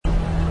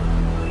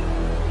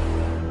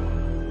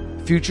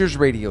Futures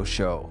Radio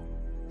Show,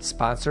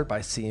 sponsored by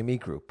CME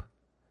Group,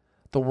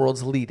 the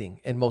world's leading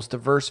and most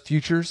diverse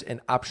futures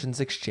and options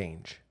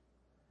exchange.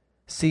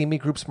 CME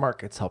Group's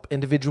markets help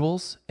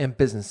individuals and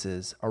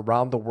businesses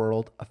around the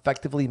world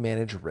effectively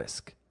manage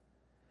risk.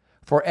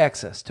 For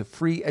access to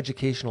free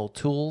educational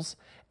tools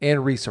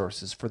and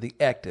resources for the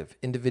active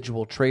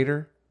individual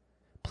trader,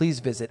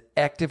 please visit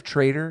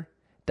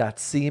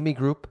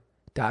activetrader.cmegroup.com.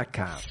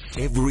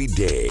 Every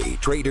day,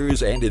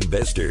 traders and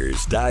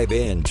investors dive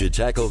in to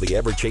tackle the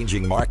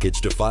ever-changing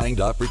markets to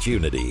find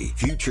opportunity.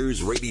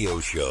 Futures Radio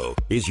Show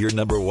is your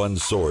number one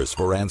source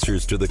for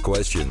answers to the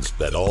questions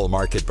that all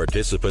market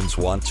participants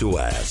want to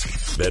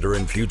ask.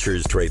 Veteran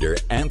futures trader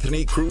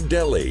Anthony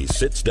Crudelli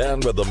sits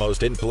down with the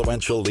most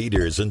influential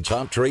leaders and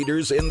top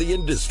traders in the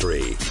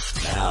industry.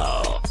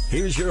 Now,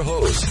 here's your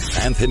host,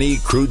 Anthony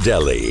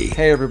Crudelli.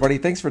 Hey everybody,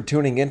 thanks for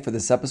tuning in for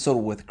this episode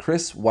with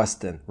Chris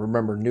Weston.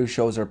 Remember, new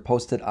shows are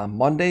posted on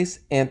Mondays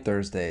and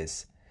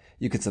Thursdays.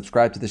 You can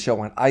subscribe to the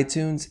show on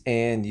iTunes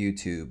and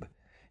YouTube.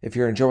 If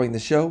you're enjoying the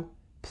show,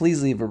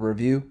 please leave a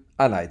review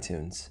on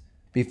iTunes.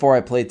 Before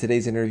I play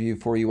today's interview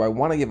for you, I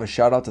want to give a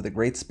shout out to the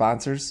great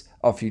sponsors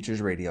of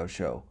Futures Radio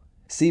Show: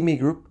 CME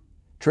Group,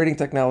 Trading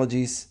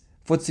Technologies,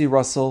 FTSE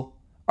Russell,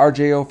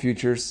 RJO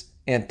Futures,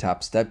 and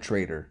Top Step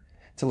Trader.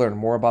 To learn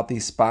more about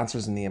these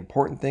sponsors and the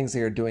important things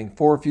they are doing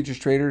for futures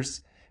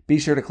traders, be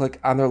sure to click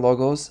on their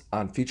logos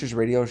on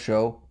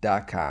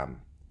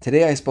futuresradioshow.com.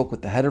 Today I spoke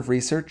with the head of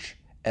research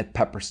at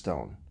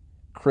Pepperstone,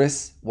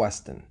 Chris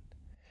Weston.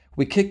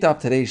 We kicked off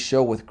today's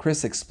show with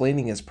Chris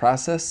explaining his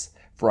process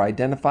for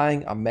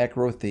identifying a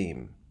macro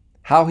theme,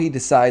 how he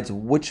decides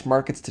which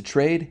markets to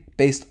trade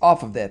based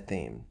off of that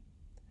theme,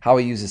 how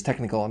he uses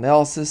technical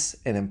analysis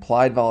and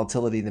implied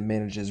volatility to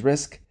manage his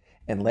risk,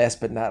 and last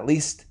but not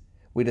least,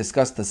 we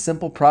discussed the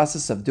simple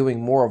process of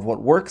doing more of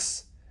what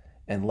works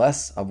and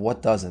less of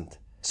what doesn't.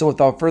 So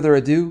without further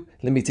ado,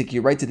 let me take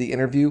you right to the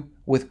interview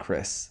with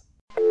Chris.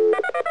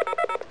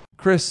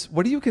 Chris,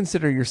 what do you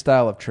consider your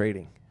style of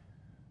trading?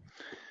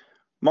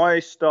 My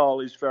style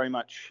is very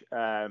much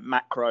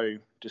macro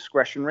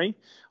discretionary.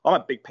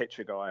 I'm a big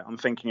picture guy. I'm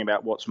thinking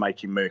about what's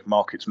making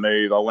markets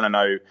move. I want to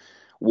know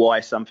why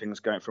something's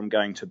going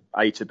to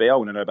A to B. I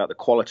want to know about the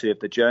quality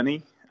of the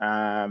journey.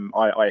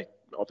 I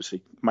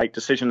obviously make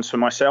decisions for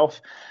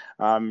myself.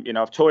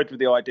 I've toyed with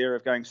the idea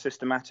of going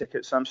systematic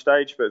at some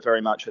stage, but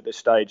very much at this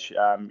stage,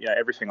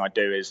 everything I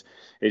do is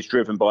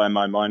driven by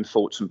my own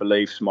thoughts and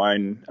beliefs, my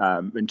own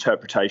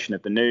interpretation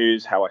of the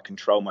news, how I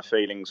control my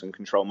feelings and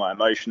control my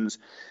emotions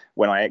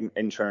when I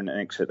enter and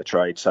exit the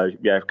trade. So,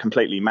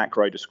 completely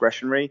macro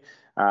discretionary.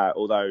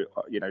 Although,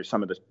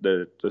 some of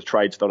the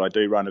trades that I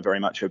do run are very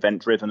much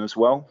event driven as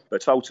well.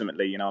 But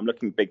ultimately, I'm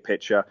looking big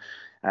picture.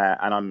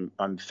 And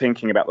I'm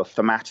thinking about the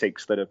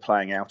thematics that are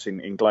playing out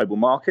in global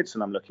markets,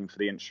 and I'm looking for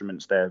the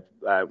instruments there,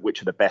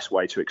 which are the best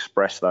way to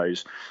express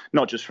those,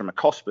 not just from a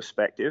cost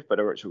perspective, but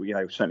are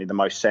certainly the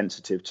most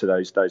sensitive to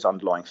those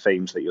underlying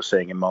themes that you're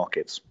seeing in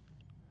markets.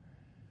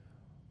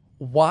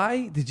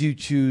 Why did you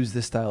choose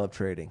this style of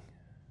trading?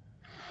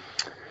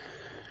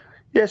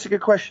 Yeah, it's a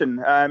good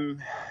question.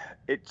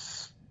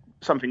 It's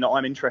something that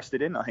I'm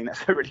interested in. I think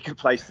that's a really good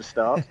place to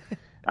start.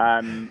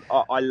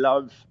 I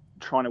love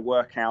trying to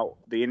work out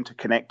the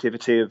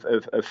interconnectivity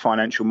of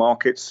financial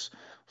markets.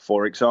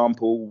 For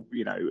example,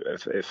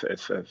 if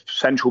a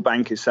central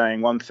bank is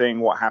saying one thing,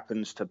 what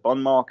happens to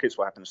bond markets?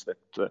 What happens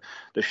to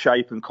the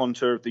shape and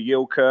contour of the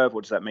yield curve?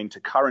 What does that mean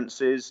to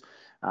currencies?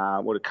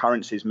 What do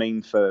currencies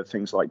mean for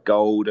things like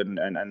gold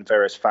and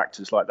various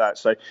factors like that?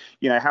 So,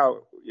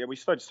 we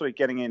started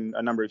getting in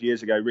a number of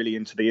years ago, really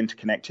into the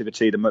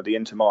interconnectivity, the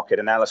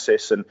intermarket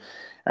analysis, and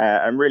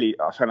really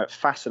I found it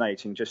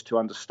fascinating just to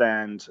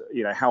understand,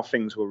 how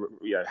things were,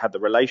 had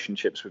the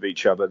relationships with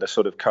each other, the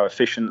sort of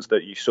coefficients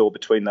that you saw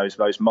between those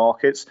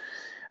markets,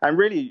 and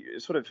really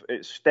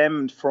it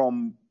stemmed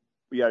from,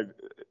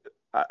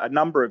 a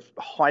number of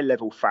high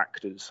level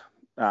factors.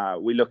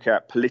 We look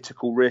at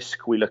political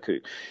risk, we look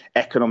at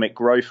economic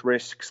growth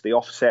risks, the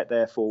offset,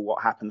 therefore,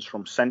 what happens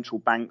from central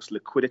banks,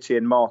 liquidity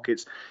in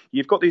markets.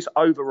 You've got these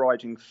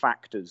overriding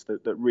factors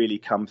that really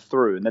come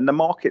through. And then the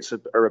markets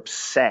are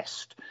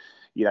obsessed,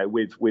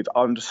 with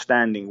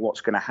understanding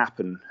what's going to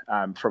happen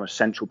from a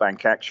central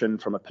bank action,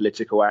 from a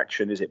political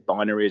action. Is it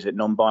binary? Is it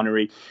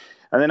non-binary?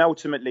 And then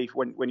ultimately,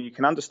 when you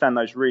can understand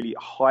those really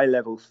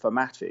high-level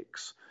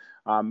thematics,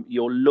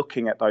 you're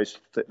looking at those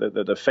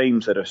the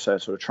themes that are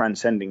sort of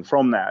transcending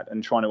from that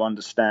and trying to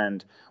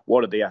understand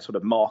what are the sort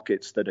of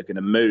markets that are going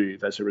to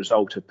move as a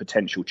result of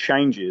potential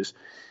changes,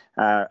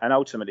 and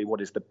ultimately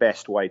what is the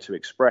best way to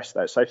express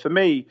that. So for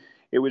me,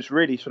 it was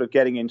really sort of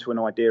getting into an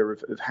idea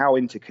of how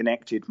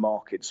interconnected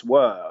markets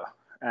were,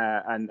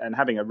 and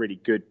having a really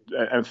good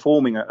and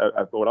forming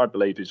what I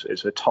believe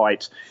is a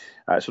tight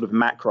sort of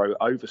macro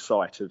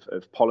oversight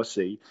of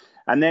policy.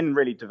 And then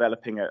really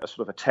developing a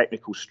sort of a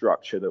technical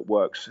structure that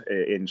works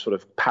in sort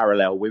of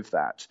parallel with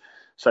that.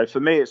 So for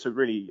me, it's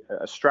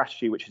a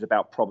strategy which is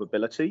about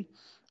probability.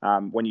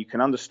 When you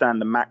can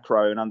understand the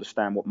macro and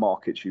understand what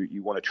markets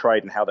you want to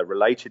trade and how they're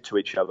related to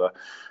each other,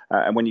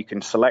 and when you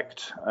can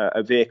select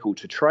a vehicle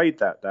to trade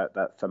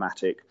that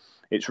thematic,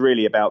 it's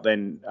really about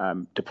then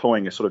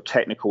deploying a sort of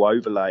technical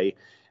overlay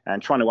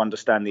and trying to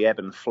understand the ebb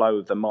and flow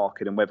of the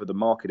market and whether the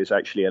market is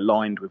actually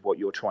aligned with what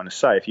you're trying to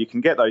say. If you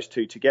can get those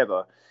two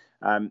together,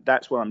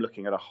 that's where I'm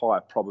looking at a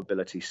higher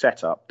probability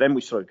setup. Then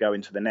we sort of go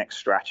into the next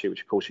strategy,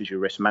 which of course is your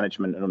risk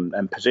management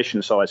and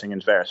position sizing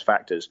and various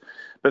factors.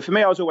 But for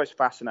me, I was always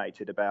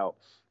fascinated about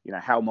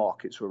how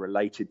markets were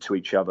related to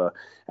each other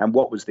and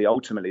what was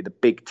ultimately the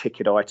big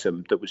ticket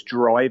item that was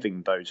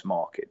driving those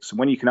markets. And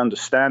when you can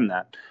understand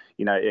that,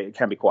 it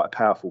can be quite a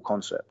powerful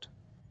concept.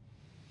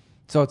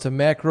 So it's a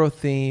macro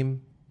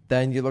theme,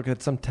 then you look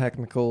at some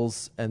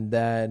technicals, and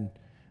then,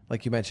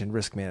 like you mentioned,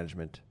 risk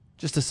management,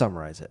 just to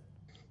summarize it.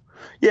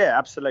 Yeah,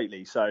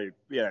 absolutely. So,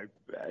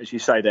 as you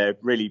say, they're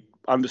really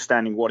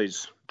understanding what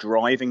is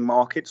driving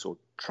markets or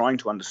trying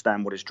to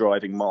understand what is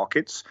driving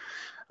markets.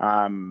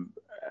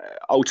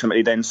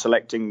 Ultimately, then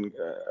selecting,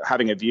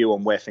 having a view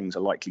on where things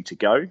are likely to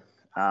go,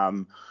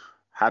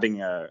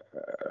 having a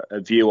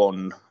view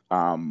on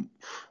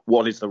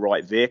what is the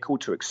right vehicle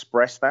to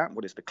express that,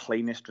 what is the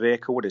cleanest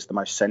vehicle, what is the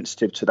most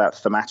sensitive to that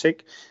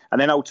thematic,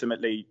 and then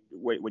ultimately,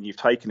 when you've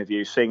taken a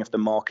view, seeing if the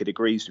market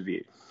agrees with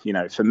you.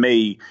 For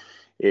me,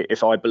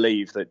 if I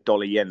believe that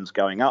dollar yen's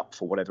going up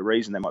for whatever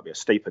reason, there might be a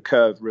steeper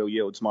curve, real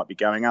yields might be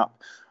going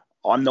up,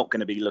 I'm not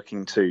going to be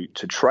looking to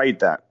trade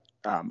that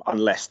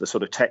unless the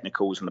sort of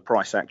technicals and the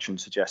price action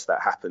suggest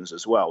that happens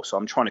as well. So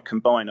I'm trying to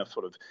combine a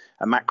sort of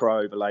a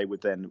macro overlay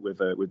with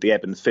the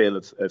ebb and feel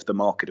of the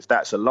market. If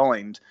that's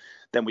aligned,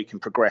 then we can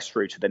progress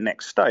through to the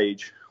next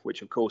stage,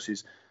 which of course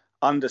is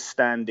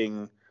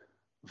understanding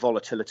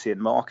volatility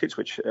in markets,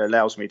 which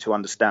allows me to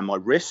understand my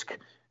risk.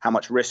 How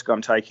much risk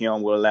I'm taking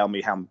on will allow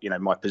me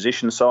my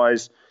position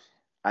size.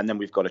 And then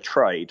we've got a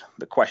trade.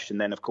 The question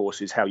then, of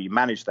course, is how you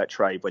manage that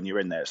trade when you're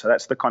in there. So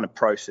that's the kind of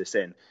process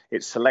in.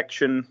 It's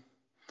selection,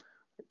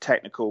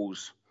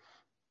 technicals,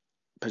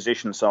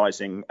 position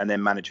sizing, and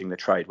then managing the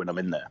trade when I'm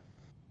in there.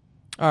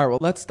 All right, well,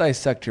 let's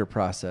dissect your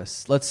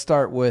process. Let's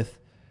start with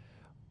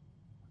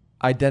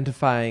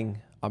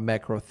identifying a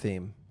macro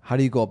theme. How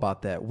do you go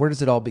about that? Where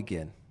does it all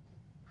begin?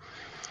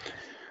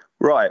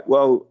 Right.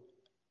 Well,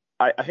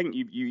 I think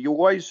you're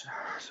always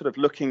sort of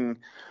looking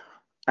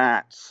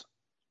at,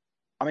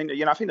 I think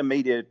the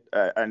media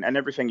and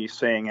everything you're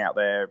seeing out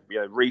there,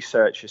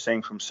 research you're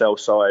seeing from sell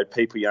side,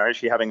 people,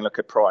 actually having a look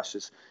at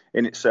prices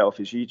in itself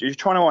is you're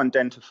trying to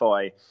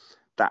identify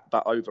that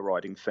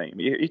overriding theme.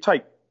 You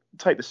take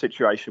the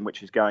situation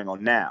which is going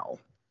on now,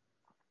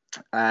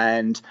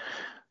 and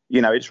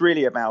it's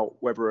really about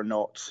whether or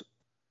not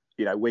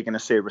we're going to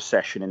see a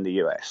recession in the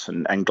US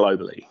and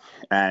globally.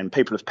 And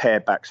people have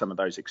pared back some of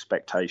those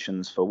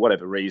expectations for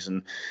whatever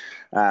reason.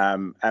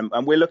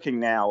 And we're looking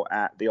now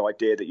at the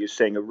idea that you're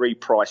seeing a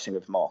repricing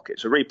of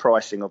markets, a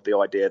repricing of the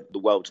idea that the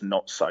world's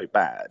not so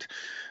bad.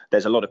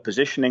 There's a lot of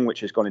positioning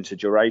which has gone into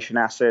duration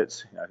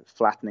assets,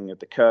 flattening of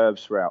the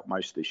curves throughout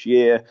most of this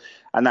year,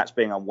 and that's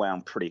being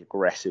unwound pretty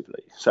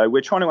aggressively. So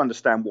we're trying to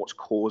understand what's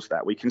caused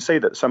that. We can see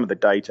that some of the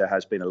data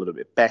has been a little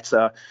bit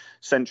better.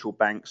 Central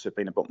banks have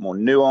been a bit more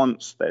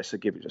nuanced. They're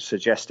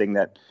suggesting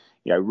that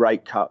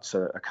rate cuts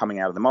are coming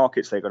out of the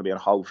markets. They're going to be on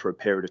hold for a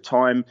period of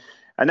time.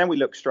 And then we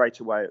look straight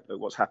away at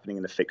what's happening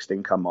in the fixed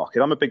income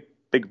market. I'm a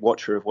big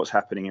watcher of what's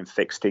happening in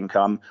fixed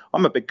income.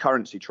 I'm a big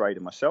currency trader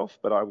myself,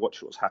 but I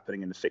watch what's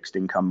happening in the fixed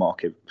income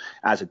market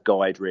as a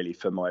guide really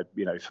for my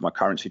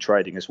currency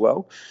trading as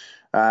well.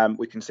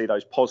 We can see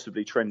those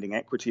positively trending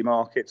equity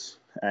markets,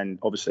 and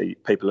obviously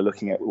people are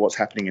looking at what's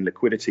happening in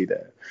liquidity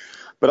there.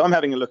 But I'm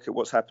having a look at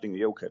what's happening in the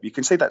yield curve. You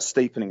can see that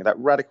steepening, that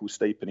radical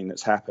steepening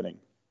that's happening.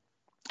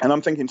 And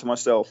I'm thinking to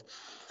myself,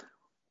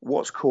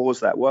 what's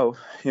caused that? Well,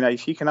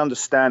 if you can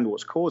understand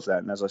what's caused that,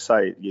 and as I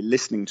say, you're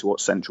listening to what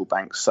central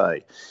banks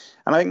say.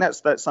 And I think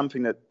that's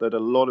something that a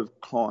lot of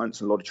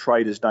clients and a lot of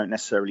traders don't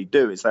necessarily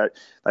do, is that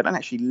they don't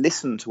actually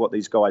listen to what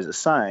these guys are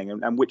saying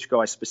and which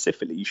guys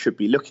specifically you should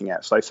be looking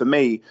at. So for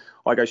me,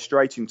 I go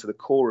straight into the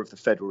core of the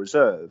Federal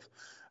Reserve.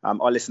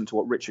 I listen to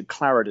what Richard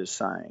Clarida is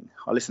saying.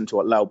 I listen to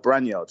what Lal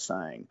Brainard's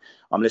saying.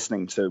 I'm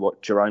listening to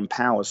what Jerome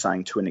Powell's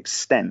saying to an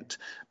extent.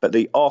 But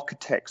the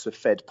architects of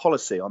Fed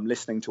policy, I'm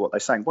listening to what they're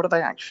saying. What are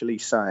they actually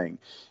saying?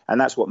 And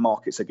that's what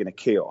markets are going to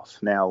key off.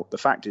 Now, the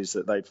fact is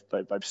that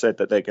they've said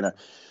that they're going to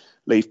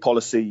leave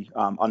policy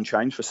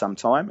unchanged for some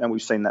time, and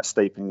we've seen that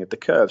steepening of the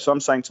curve. So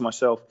I'm saying to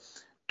myself,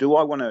 do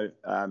I want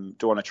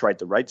to trade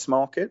the rates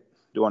market?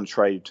 Do I want to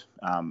trade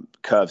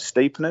curve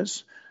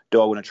steepeners?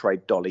 Do I want to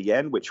trade dollar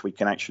yen, which we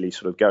can actually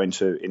sort of go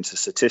into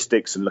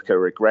statistics and look at a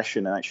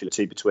regression and actually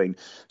see between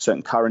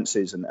certain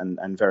currencies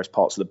and various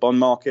parts of the bond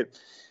market?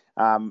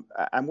 And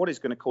what is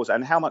going to cause that,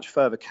 and how much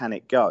further can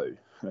it go?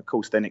 And of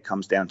course, then it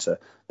comes down to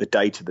the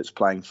data that's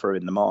playing through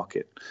in the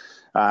market.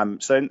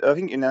 So I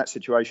think in that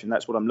situation,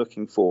 that's what I'm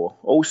looking for.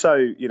 Also,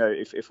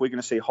 if we're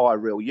going to see higher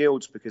real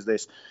yields, because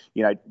there's,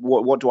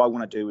 what do I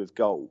want to do with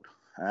gold?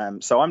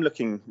 So I'm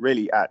looking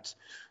really at,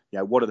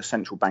 what are the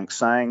central banks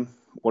saying?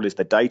 What is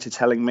the data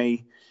telling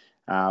me?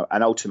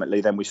 And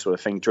ultimately, then we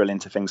sort of drill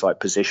into things like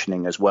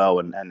positioning as well,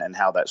 and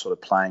how that's sort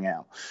of playing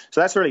out.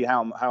 So that's really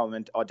how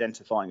I'm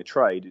identifying a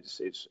trade.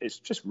 It's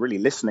just really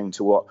listening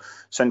to what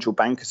central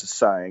bankers are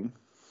saying,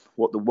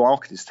 what the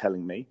market is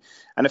telling me,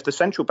 and if the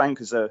central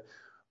bankers are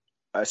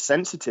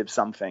sensitive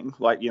something,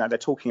 like, they're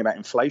talking about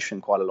inflation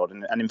quite a lot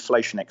and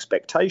inflation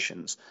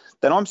expectations,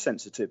 then I'm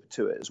sensitive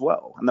to it as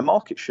well, and the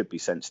market should be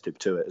sensitive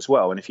to it as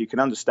well. And if you can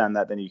understand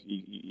that, then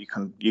you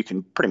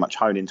can pretty much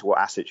hone into what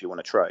assets you want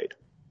to trade.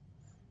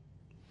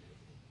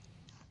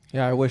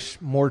 Yeah, I wish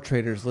more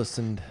traders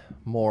listened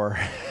more.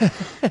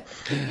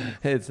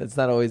 It's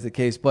not always the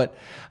case, but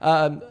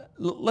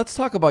let's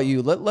talk about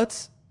you.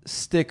 Let's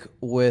stick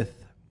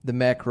with the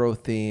macro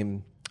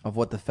theme of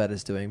what the Fed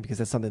is doing, because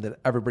that's something that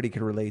everybody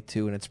can relate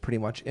to, and it's pretty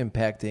much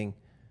impacting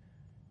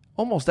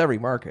almost every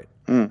market.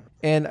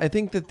 And I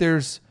think that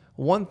there's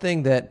one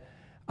thing that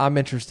I'm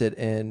interested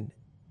in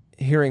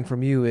hearing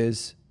from you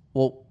is,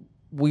 well,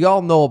 we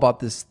all know about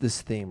this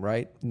theme,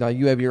 right? Now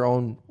you have your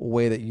own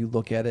way that you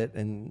look at it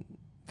and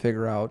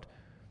figure out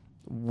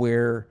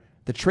where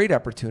the trade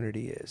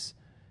opportunity is.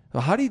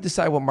 Well, how do you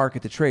decide what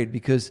market to trade?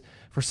 Because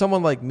for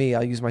someone like me,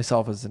 I'll use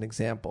myself as an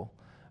example.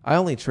 I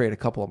only trade a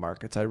couple of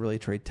markets. I really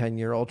trade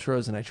 10-year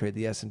ultras, and I trade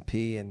the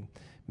S&P, and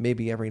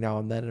maybe every now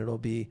and then it'll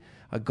be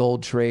a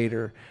gold trade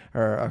or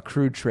a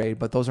crude trade,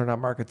 but those are not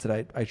markets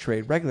that I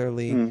trade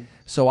regularly.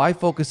 So I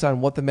focus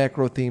on what the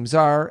macro themes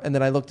are, and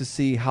then I look to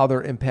see how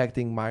they're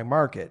impacting my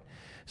market.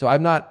 So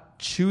I'm not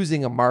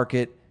choosing a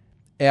market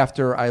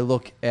after I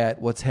look at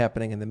what's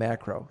happening in the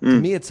macro. To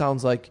me, it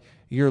sounds like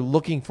you're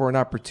looking for an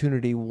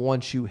opportunity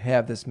once you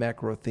have this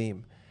macro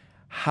theme.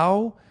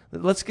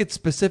 Let's get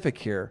specific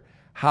here.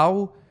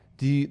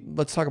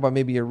 Let's talk about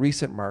maybe a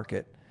recent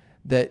market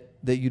that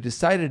you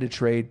decided to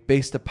trade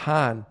based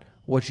upon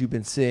what you've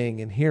been seeing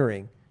and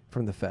hearing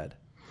from the Fed.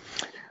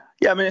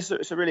 Yeah, I mean, it's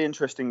a really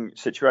interesting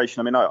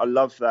situation. I mean, I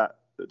love that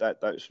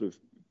sort of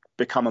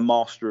become a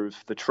master of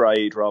the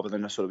trade rather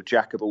than a sort of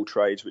jack of all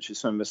trades, which is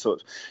some of the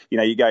sort of,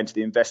 you go into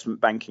the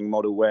investment banking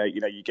model where,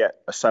 you get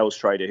a sales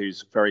trader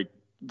who's very,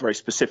 very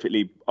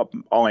specifically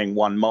eyeing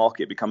one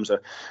market, becomes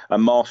a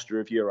master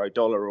of euro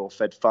dollar or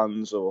Fed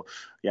funds or,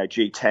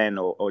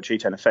 G10 or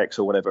G10 FX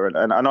or whatever.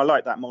 And I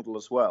like that model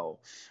as well.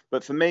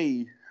 But for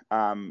me,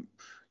 I'm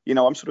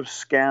sort of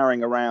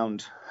scouring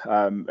around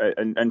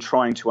and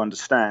trying to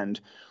understand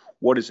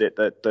what is it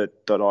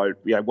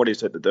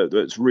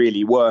that's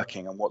really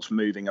working and what's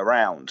moving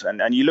around,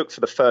 and you look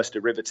for the first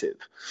derivative,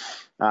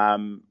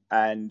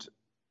 and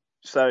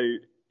so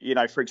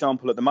for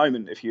example, at the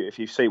moment, if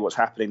you see what's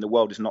happening, the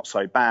world is not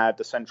so bad.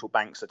 The central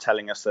banks are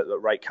telling us that the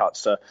rate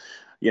cuts are,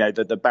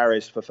 the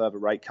barriers for further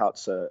rate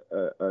cuts are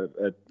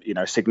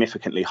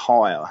significantly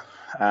higher,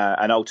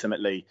 and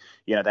ultimately,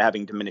 they're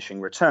having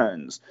diminishing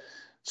returns.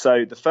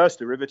 So the first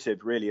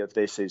derivative really of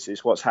this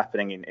is what's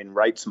happening in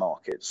rates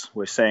markets.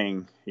 We're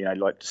seeing,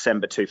 like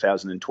December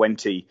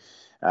 2020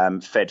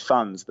 Fed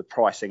funds, the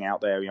pricing out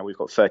there, we've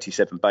got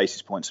 37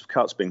 basis points of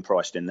cuts being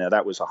priced in there.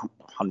 That was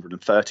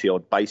 130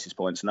 odd basis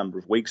points a number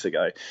of weeks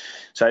ago.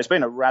 So it's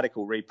been a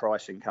radical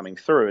repricing coming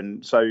through.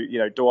 And so,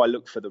 do I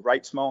look for the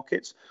rates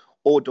markets,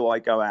 or do I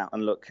go out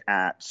and look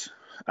at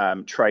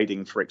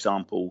trading, for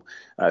example,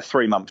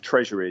 3-month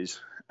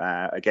treasuries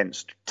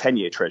against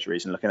 10-year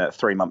treasuries and looking at a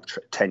 3-month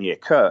 10-year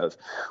curve,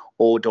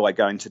 or do I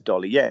go into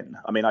dollar yen?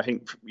 I mean, I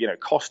think,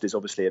 cost is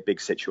obviously a big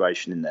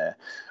situation in there.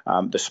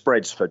 The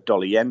spreads for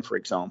dollar yen, for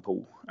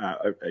example,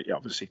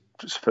 obviously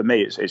for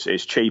me,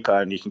 it's cheaper,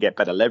 and you can get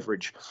better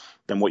leverage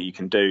than what you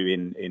can do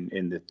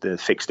in the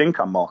fixed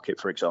income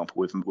market, for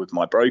example, with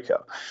my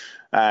broker.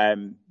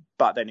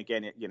 But then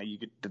again,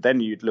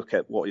 you'd look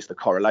at what is the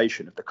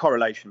correlation. If the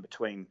correlation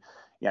between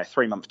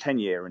 3-month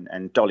 10-year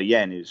and dollar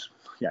yen is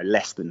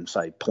less than,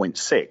 say,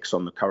 0.6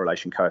 on the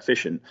correlation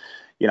coefficient,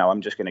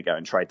 I'm just going to go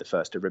and trade the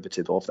first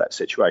derivative of that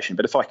situation.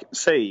 But if I can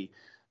see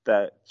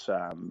that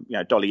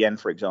dollar yen,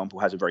 for example,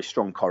 has a very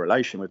strong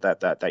correlation with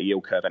that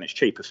yield curve, and it's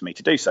cheaper for me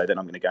to do so, then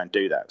I'm going to go and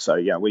do that. So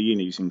we're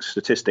using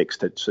statistics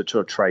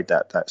to trade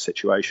that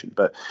situation.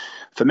 But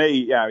for me,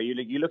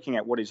 you're looking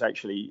at what is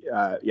actually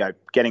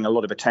getting a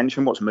lot of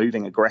attention, what's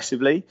moving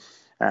aggressively,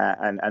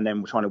 and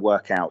then we're trying to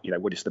work out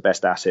what is the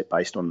best asset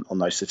based on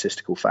those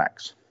statistical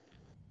facts.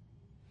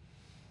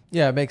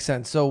 Yeah, it makes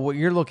sense. So what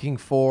you're looking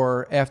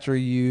for after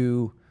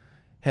you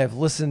have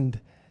listened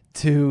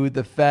to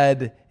the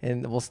Fed,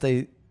 and we'll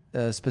stay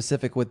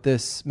specific with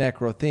this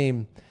macro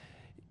theme,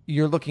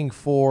 you're looking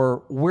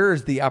for where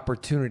is the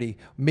opportunity?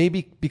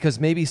 Maybe because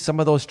some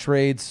of those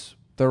trades,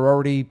 they're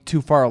already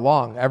too far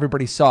along.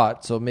 Everybody saw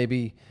it. So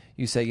maybe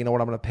you say, you know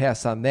what, I'm going to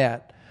pass on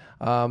that.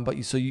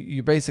 So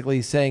you're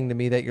basically saying to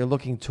me that you're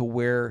looking to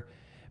where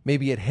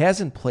maybe it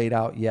hasn't played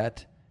out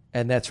yet,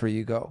 and that's where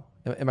you go.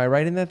 Am I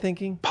right in that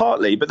thinking?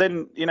 Partly, but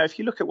then, if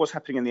you look at what's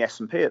happening in the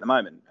S&P at the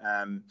moment,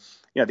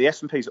 the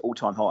S&P is at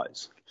all-time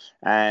highs,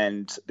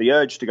 and the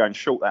urge to go and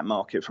short that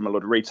market from a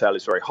lot of retail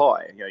is very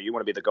high. You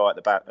want to be the guy at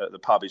the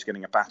pub who's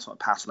getting a pat on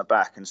the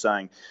back and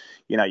saying,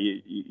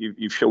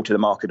 you've shorted the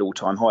market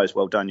all-time highs.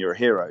 Well done, you're a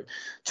hero.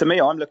 To me,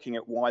 I'm looking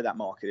at why that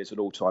market is at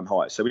all-time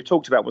highs. So we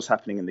talked about what's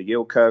happening in the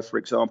yield curve, for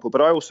example,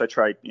 but I also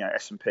trade,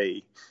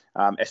 S&P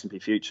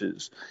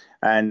futures,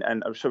 and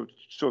I'm sort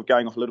of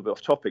going off a little bit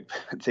off topic,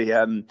 but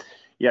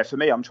for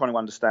me, I'm trying to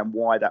understand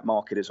why that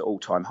market is at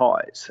all-time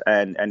highs.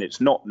 And it's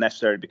not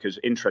necessarily because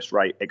interest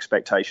rate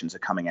expectations are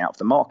coming out of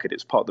the market.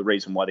 It's part of the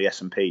reason why the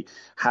S&P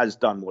has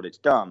done what it's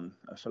done.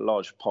 For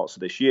large parts of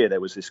this year,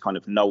 there was this kind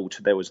of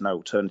there was no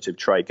alternative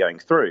trade going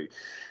through.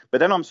 But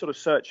then I'm sort of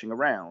searching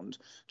around,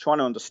 trying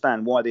to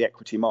understand why the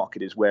equity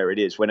market is where it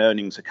is when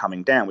earnings are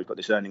coming down. We've got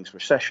this earnings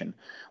recession.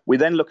 We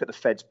then look at the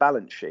Fed's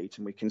balance sheet,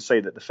 and we can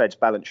see that the Fed's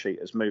balance sheet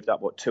has moved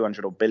up,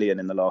 200 odd billion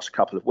in the last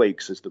couple of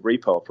weeks as the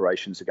repo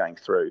operations are going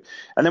through.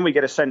 And then we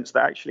get a sense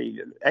that actually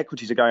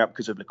equities are going up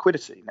because of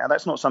liquidity. Now,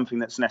 that's not something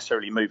that's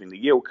necessarily moving the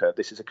yield curve.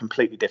 This is a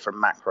completely different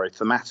macro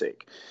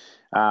thematic.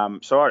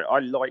 So I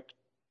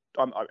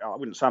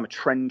wouldn't say I'm a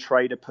trend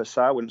trader per se.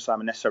 I wouldn't say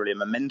I'm necessarily a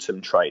momentum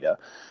trader.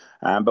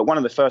 But one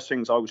of the first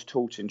things I was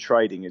taught in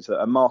trading is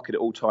that a market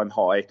at all-time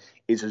high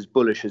is as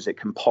bullish as it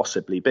can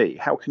possibly be.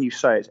 How can you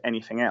say it's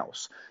anything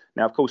else?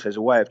 Now, of course, there's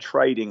a way of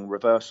trading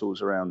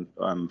reversals around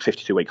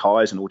 52-week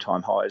highs and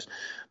all-time highs.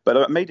 But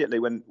immediately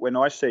when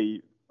I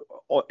see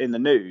in the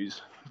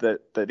news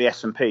that the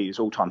S&P is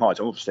all-time highs,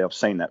 obviously I've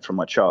seen that from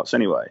my charts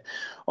anyway,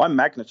 I'm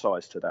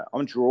magnetized to that.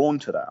 I'm drawn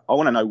to that. I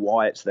want to know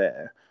why it's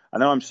there.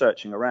 And then I'm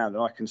searching around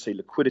and I can see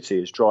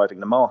liquidity is driving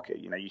the market.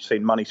 You've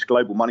seen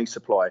global money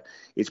supply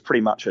is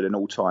pretty much at an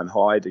all-time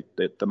high.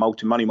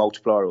 The money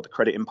multiplier or the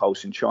credit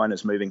impulse in China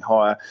is moving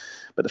higher,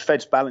 but the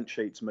Fed's balance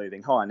sheet's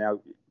moving higher.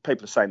 Now,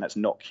 people are saying that's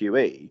not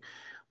QE,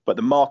 but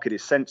the market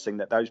is sensing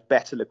that those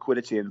better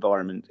liquidity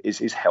environment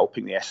is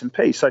helping the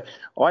S&P. So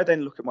I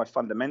then look at my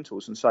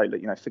fundamentals and say,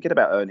 look, forget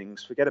about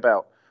earnings, forget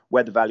about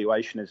where the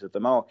valuation is of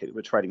the market.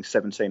 We're trading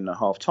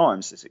 17.5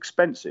 times. It's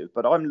expensive,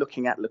 but I'm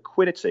looking at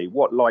liquidity.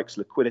 What likes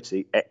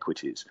liquidity?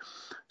 Equities.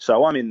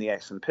 So I'm in the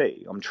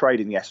S&P. I'm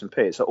trading the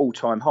S&P. It's at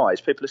all-time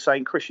highs. People are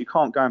saying, Chris, you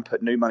can't go and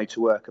put new money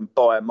to work and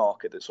buy a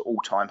market that's at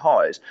all-time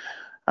highs.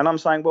 And I'm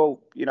saying,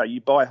 well,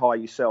 you buy high,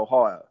 you sell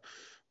higher.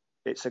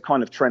 It's a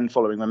kind of trend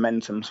following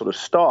momentum sort of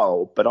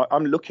style. But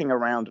I'm looking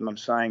around and I'm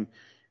saying,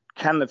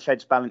 can the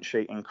Fed's balance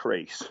sheet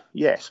increase?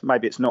 Yes,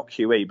 maybe it's not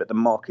QE, but the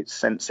market's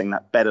sensing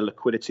that better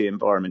liquidity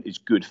environment is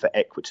good for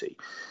equity.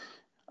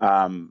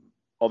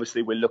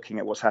 Obviously, we're looking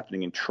at what's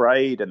happening in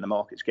trade, and the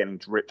market's getting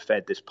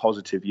drip-fed this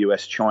positive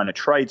US-China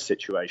trade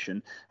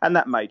situation, and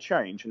that may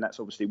change, and that's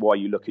obviously why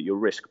you look at your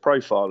risk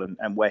profile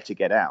and where to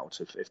get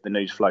out if the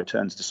news flow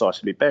turns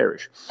decisively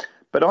bearish.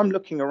 But I'm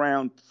looking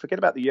around, forget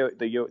about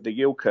the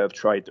yield curve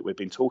trade that we've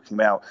been talking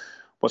about,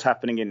 what's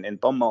happening in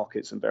bond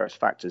markets and various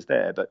factors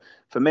there. But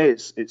for me,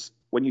 it's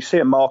when you see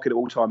a market at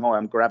all-time high,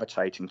 I'm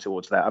gravitating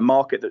towards that, a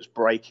market that's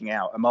breaking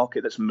out, a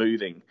market that's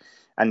moving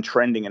and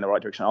trending in the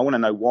right direction. I want to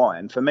know why.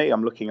 And for me,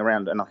 I'm looking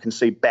around and I can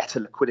see better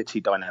liquidity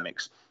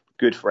dynamics,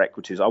 good for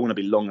equities. I want to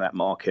be long that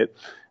market.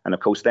 And of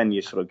course, then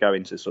you sort of go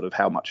into sort of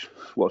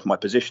what's my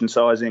position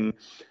sizing,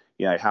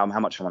 how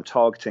much I'm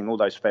targeting, all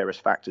those various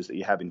factors that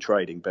you have in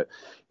trading. But,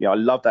 I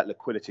love that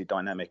liquidity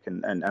dynamic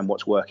and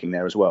what's working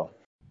there as well.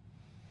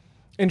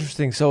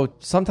 Interesting. So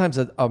sometimes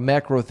a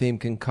macro theme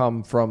can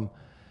come from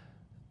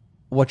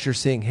what you're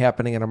seeing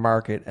happening in a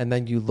market, and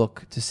then you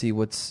look to see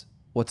what's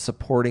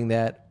supporting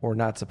that or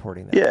not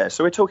supporting that. Yeah,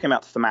 so we're talking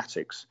about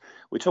thematics.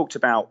 We talked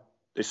about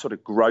this sort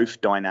of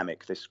growth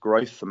dynamic, this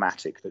growth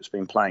thematic that's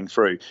been playing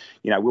through.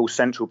 Will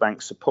central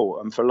banks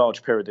support? And for a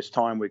large period of this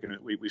time,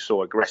 we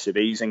saw aggressive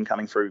easing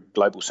coming through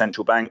global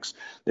central banks,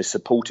 this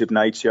supportive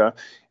nature,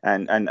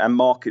 and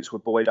markets were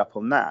buoyed up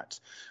on that.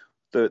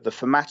 The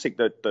thematic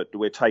that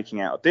we're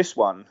taking out of this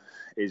one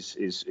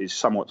is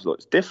somewhat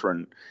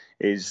different.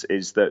 Is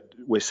that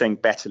we're seeing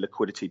better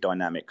liquidity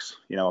dynamics.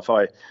 If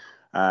I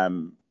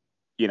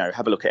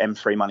have a look at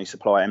M3 money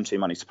supply, M2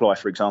 money supply,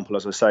 for example,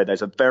 as I say,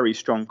 there's a very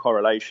strong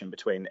correlation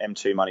between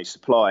M2 money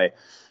supply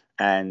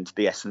and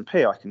the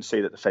S&P. I can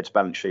see that the Fed's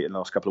balance sheet in the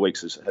last couple of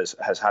weeks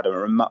has had a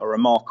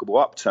remarkable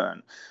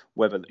upturn.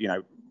 Whether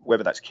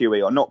that's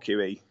QE or not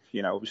QE,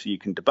 obviously you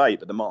can debate,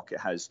 but the market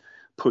has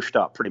pushed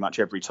up pretty much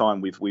every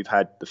time we've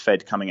had the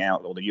Fed coming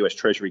out or the US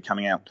Treasury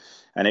coming out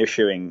and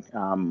issuing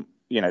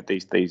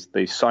these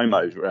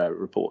SOMO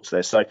reports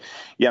there. So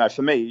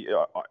for me,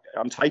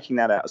 I'm taking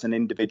that out as an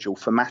individual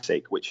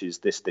thematic, which is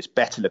this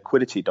better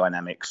liquidity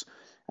dynamics.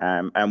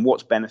 And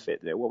what's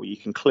benefit there? Well, you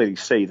can clearly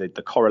see the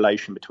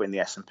correlation between the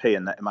S&P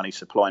and that money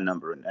supply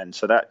number. And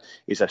so that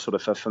is a sort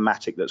of a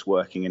thematic that's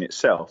working in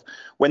itself.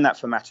 When that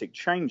thematic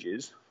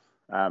changes,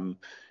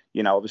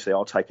 obviously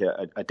I'll take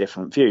a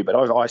different view, but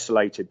I've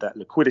isolated that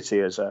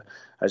liquidity as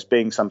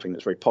being something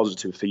that's very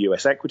positive for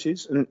US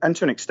equities and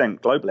to an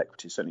extent global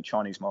equities. Certainly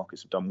Chinese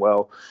markets have done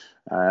well,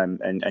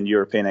 and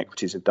European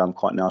equities have done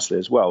quite nicely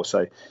as well.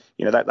 So,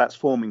 that's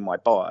forming my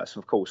bias.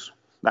 Of course,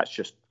 That's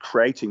just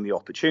creating the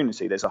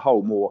opportunity. There's a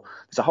whole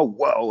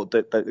world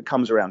that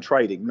comes around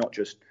trading, not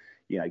just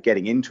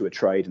getting into a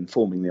trade and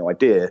forming the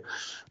idea.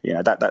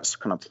 That's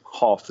kind of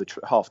half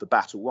the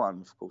battle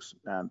won, of course.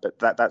 But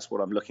that's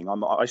what I'm looking.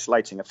 I'm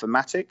isolating a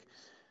thematic.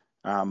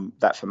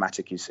 That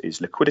thematic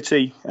is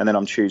liquidity, and then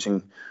I'm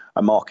choosing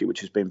a market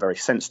which has been very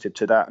sensitive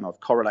to that, and I've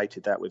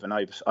correlated that with an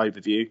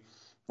overview,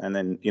 and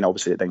then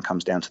obviously it then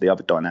comes down to the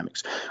other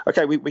dynamics.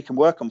 Okay, we can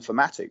work on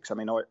thematics. I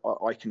mean,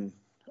 I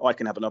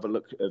can have another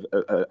look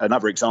at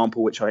another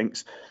example which I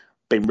think's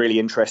been really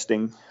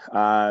interesting,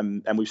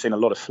 and we've seen a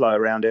lot of flow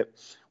around it,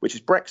 which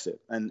is Brexit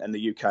and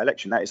the UK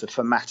election. That is a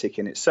thematic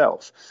in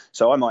itself.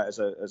 So I might, as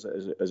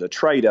a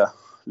trader,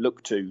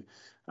 look to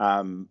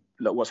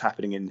look what's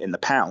happening in the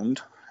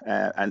pound.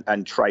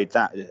 And trade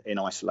that in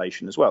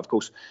isolation as well. Of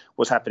course,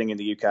 what's happening in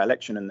the UK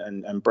election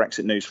and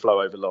Brexit news flow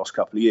over the last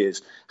couple of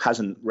years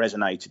hasn't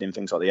resonated in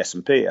things like the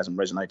S&P, hasn't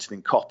resonated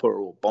in copper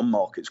or bond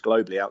markets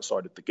globally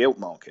outside of the gilt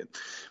market.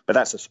 But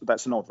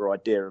that's another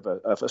idea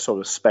of a sort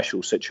of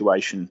special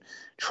situation,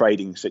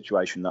 trading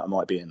situation that I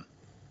might be in.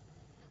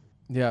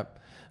 Yeah.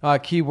 A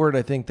key word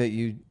I think that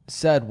you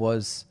said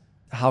was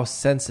how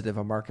sensitive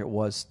a market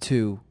was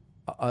to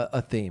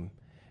a theme.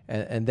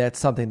 And that's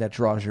something that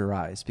draws your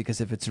eyes, because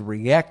if it's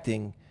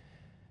reacting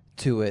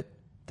to it,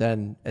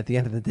 then at the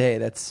end of the day,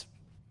 that's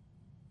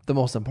the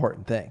most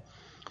important thing.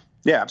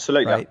 Yeah,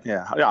 absolutely. Right?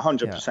 Yeah,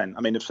 100%. Yeah.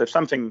 I mean, if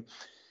something,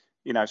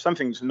 if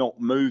something's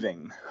not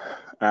moving,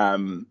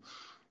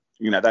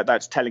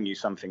 that's telling you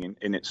something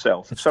in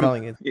itself. It's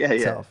telling it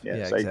itself.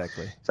 Yeah, so,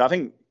 exactly. So I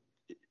think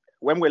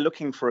when we're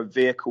looking for a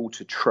vehicle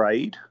to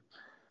trade,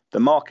 the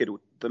market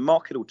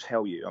will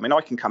tell you. I mean,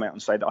 I can come out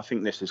and say that I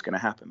think this is going to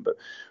happen, but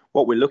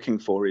what we're looking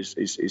for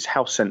is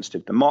how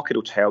sensitive. The market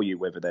will tell you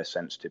whether they're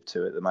sensitive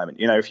to it at the moment.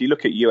 If you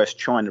look at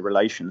US-China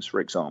relations, for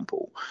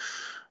example,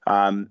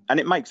 and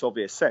it makes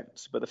obvious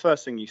sense, but the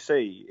first thing you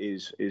see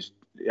is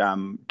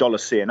dollar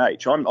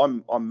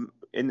CNH. I'm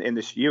in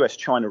this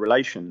US-China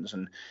relations,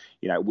 and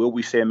will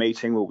we see a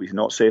meeting? Will we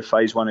not see a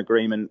phase one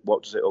agreement?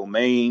 What does it all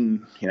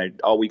mean?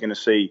 Are we going to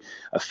see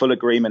a full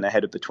agreement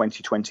ahead of the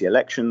 2020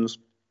 elections?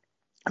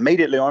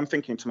 Immediately, I'm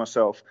thinking to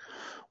myself,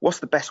 what's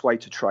the best way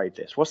to trade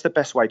this? What's the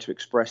best way to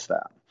express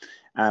that?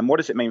 What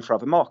does it mean for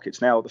other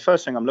markets? Now, the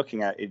first thing I'm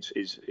looking at is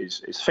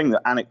a thing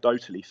that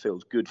anecdotally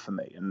feels good for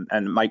me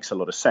and makes a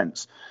lot of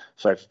sense.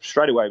 So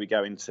straight away, we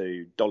go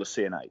into dollar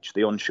CNH,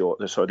 the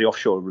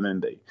offshore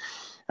renminbi.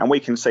 And we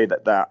can see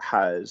that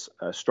has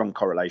a strong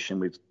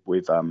correlation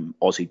with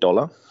Aussie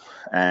dollar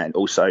and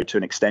also, to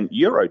an extent,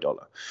 euro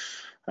dollar.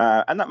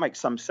 And that makes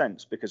some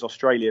sense because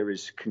Australia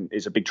is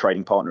a big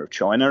trading partner of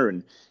China,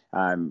 and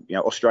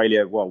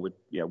Australia,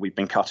 we've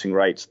been cutting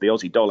rates. The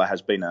Aussie dollar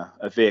has been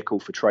a vehicle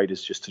for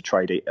traders just to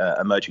trade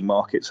emerging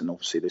markets, and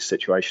obviously this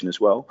situation as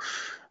well.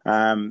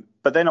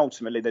 But then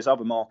ultimately, there's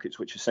other markets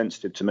which are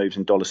sensitive to moves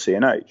in dollar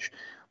CNH.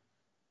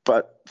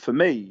 But for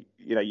me,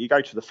 you go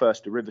to the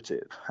first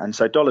derivative, and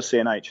so dollar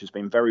CNH has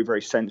been very,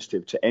 very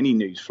sensitive to any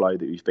news flow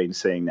that we've been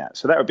seeing now.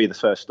 So that would be the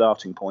first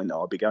starting point that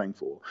I'll be going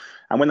for.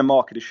 And when the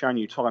market has shown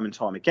you time and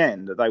time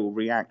again that they will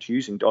react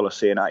using dollar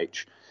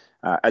CNH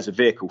as a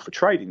vehicle for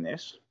trading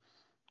this,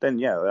 then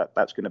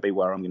that's going to be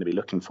where I'm going to be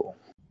looking for.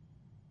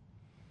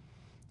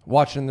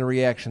 Watching the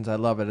reactions, I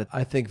love it.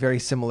 I think very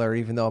similar,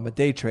 even though I'm a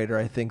day trader,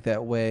 I think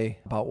that way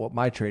about what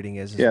my trading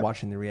is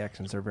watching the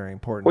reactions are very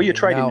important. Well, you're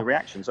trading the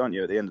reactions, aren't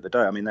you, at the end of the day?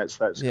 I mean, that's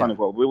kind of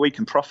what we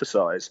can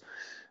prophesize.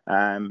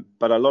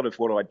 But a lot of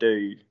what I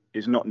do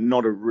is not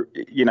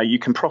you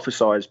can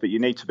prophesize, but you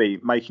need to be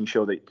making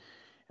sure that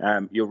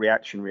you're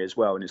reactionary as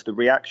well. And it's the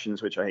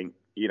reactions which I think,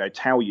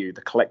 tell you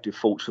the collective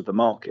faults of the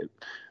market.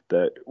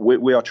 That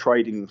we are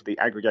trading the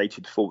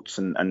aggregated faults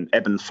and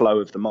ebb and flow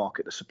of the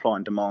market, the supply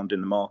and demand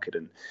in the market.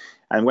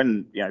 And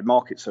when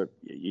markets are,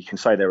 you can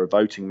say they're a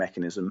voting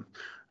mechanism,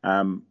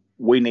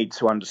 we need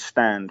to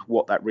understand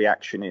what that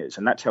reaction is.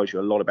 And that tells you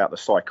a lot about the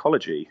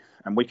psychology.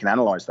 And we can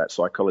analyze that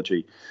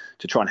psychology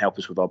to try and help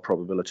us with our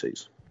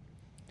probabilities.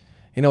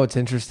 What's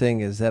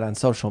interesting is that on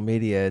social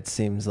media, it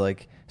seems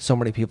like so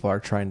many people are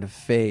trying to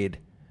fade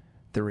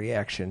the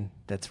reaction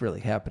that's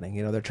really happening.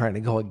 They're trying to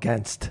go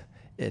against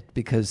it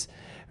because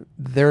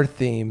their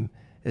theme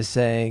is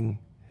saying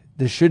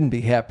this shouldn't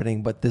be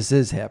happening, but this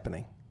is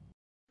happening.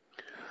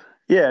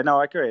 Yeah,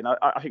 no, I agree. And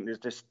I think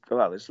there's a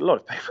lot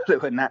of people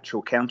that were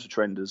natural counter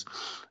trenders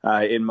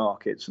in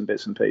markets and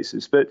bits and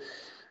pieces. But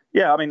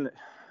yeah, I mean,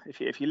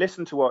 if you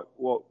listen to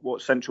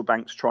what central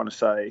banks are trying to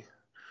say,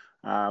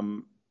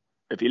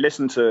 if you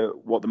listen to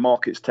what the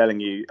market's telling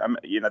you,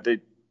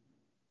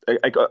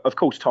 of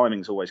course,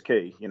 timing's always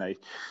key.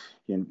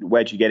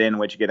 Where do you get in,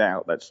 where do you get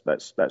out? That's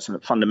a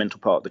fundamental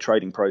part of the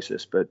trading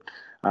process. But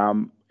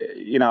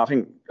I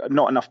think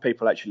not enough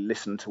people actually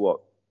listen to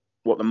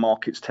what the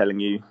market's telling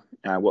you,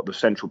 what the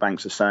central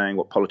banks are saying,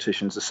 what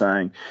politicians are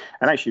saying,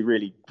 and actually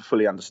really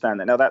fully understand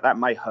that. Now that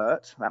may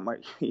hurt,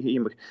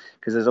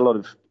 because there's a lot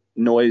of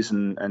noise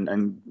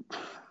and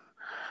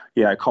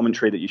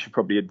commentary that you should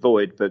probably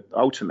avoid. But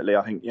ultimately,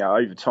 I think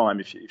over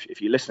time,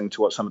 if you're listening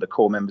to what some of the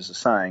core members are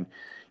saying,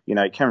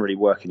 it can really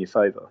work in your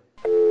favour.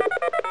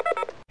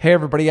 Hey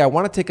everybody, I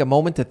want to take a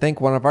moment to thank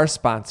one of our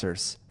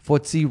sponsors,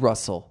 FTSE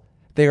Russell.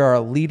 They are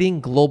a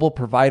leading global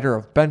provider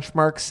of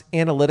benchmarks,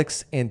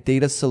 analytics, and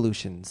data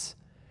solutions.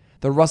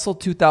 The Russell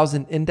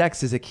 2000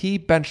 Index is a key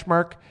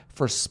benchmark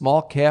for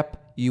small cap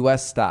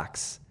U.S.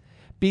 stocks.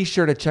 Be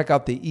sure to check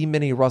out the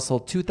E-mini Russell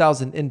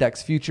 2000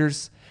 Index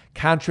Futures,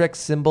 contract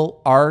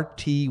symbol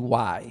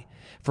RTY.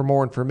 For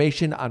more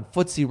information on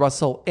FTSE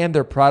Russell and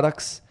their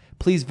products,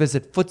 please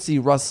visit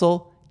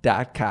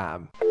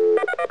FTSERussell.com.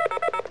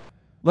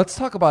 Let's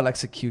talk about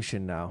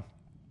execution now.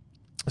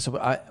 So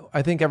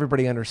I think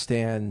everybody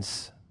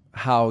understands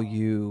how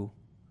you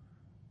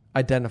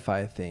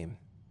identify a theme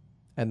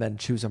and then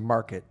choose a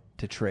market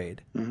to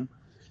trade. Mm-hmm.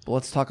 But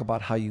let's talk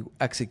about how you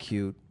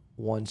execute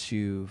once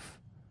you've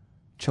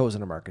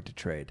chosen a market to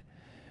trade.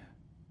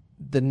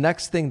 The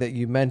next thing that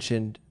you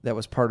mentioned that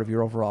was part of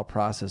your overall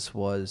process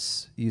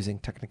was using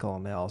technical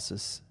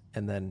analysis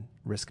and then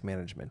risk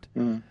management.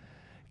 Mm-hmm.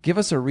 Give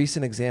us a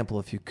recent example,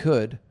 if you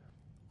could,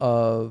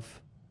 of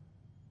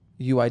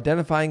you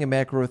identifying a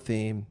macro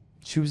theme,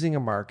 choosing a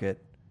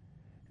market,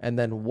 and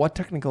then what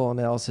technical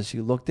analysis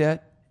you looked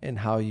at and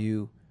how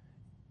you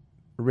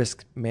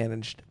risk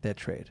managed that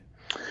trade.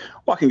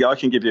 Well, I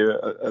can give you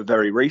a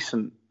very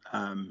recent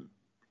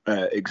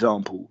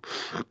example.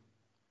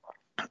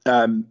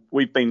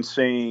 We've been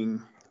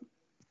seeing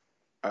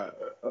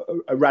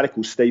a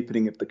radical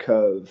steepening of the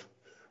curve,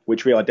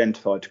 which we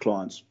identified to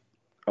clients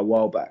a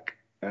while back.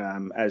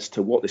 As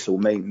to what this all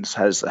means,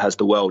 has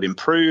the world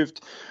improved?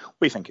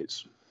 We think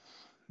it's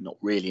not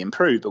really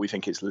improved, but we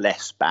think it's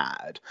less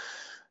bad.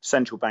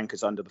 Central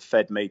bankers under the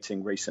Fed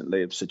meeting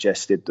recently have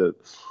suggested that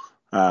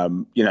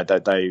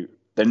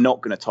they're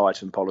not going to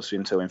tighten policy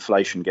until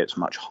inflation gets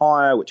much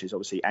higher, which is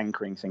obviously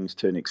anchoring things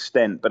to an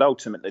extent. But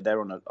ultimately, they're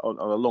on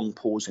a long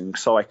pausing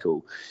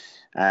cycle,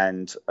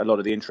 and a lot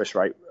of the interest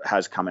rate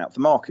has come out of the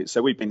market.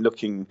 So we've been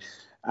looking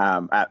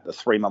at the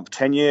 3-month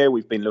 10-year.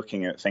 We've been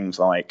looking at things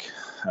like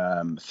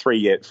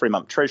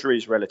 3-month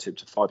treasuries relative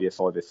to 5-year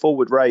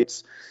forward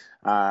rates.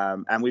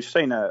 And we've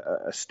seen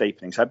a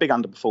steepening, so a big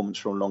underperformance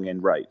from long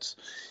end rates.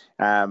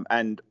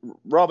 And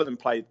rather than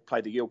play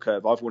the yield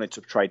curve, I've wanted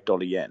to trade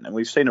dollar yen, and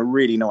we've seen a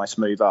really nice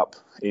move up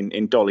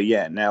in dollar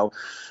yen. Now,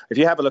 if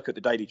you have a look at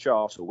the daily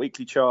chart or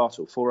weekly chart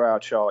or 4-hour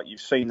chart,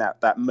 you've seen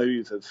that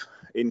move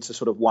into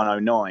sort of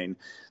 109.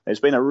 There's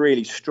been a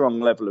really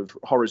strong level of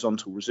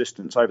horizontal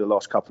resistance over the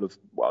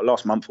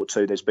last month or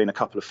two. There's been a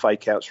couple of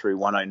fake outs through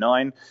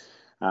 109.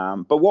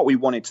 But what we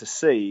wanted to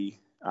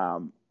see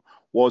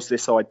was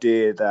this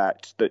idea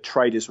that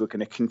traders were going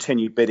to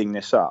continue bidding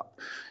this up.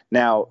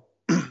 Now,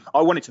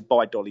 I wanted to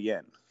buy dollar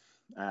yen,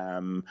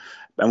 and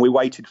we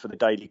waited for the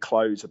daily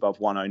close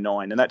above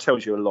 109, and that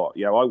tells you a lot.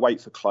 I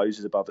wait for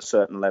closes above a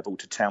certain level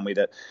to tell me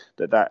that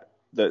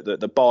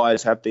the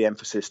buyers have the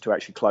emphasis to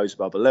actually close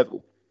above a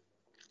level.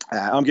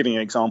 I'm giving you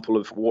an example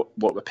of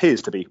what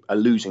appears to be a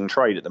losing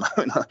trade at the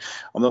moment.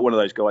 I'm not one of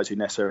those guys who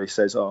necessarily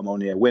says, I'm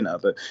only a winner.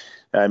 But,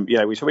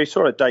 we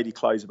saw a daily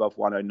close above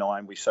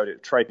 109. We saw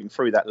it trading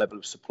through that level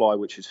of supply,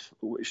 which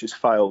has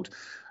failed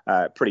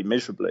pretty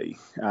miserably.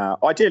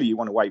 Ideally, I'd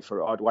want to wait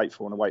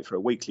for a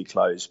weekly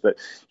close. But,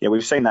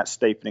 we've seen that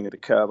steepening of the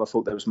curve. I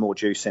thought there was more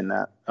juice in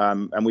that.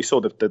 And we saw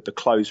the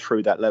close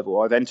through that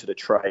level. I've entered a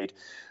trade.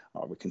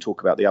 We can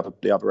talk about the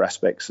other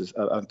aspects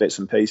of bits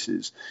and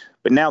pieces.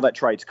 But now that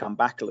trade's come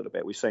back a little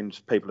bit. We've seen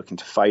people looking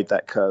to fade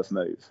that curve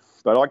move.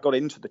 But I got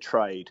into the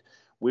trade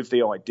with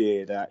the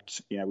idea that,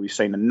 we've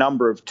seen a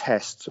number of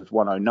tests of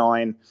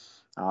 109.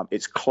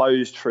 It's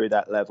closed through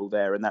that level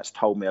there, and that's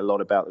told me a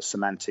lot about the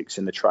semantics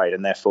in the trade.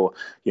 And therefore,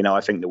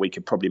 I think that we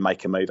could probably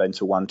make a move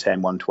into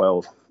 110,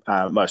 112.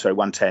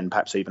 110,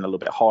 perhaps even a little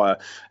bit higher,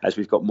 as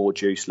we've got more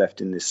juice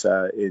left in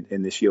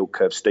this yield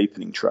curve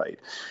steepening trade.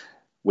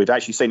 We've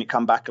actually seen it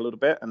come back a little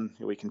bit, and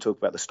we can talk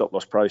about the stop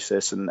loss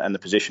process and the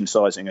position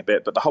sizing a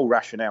bit. But the whole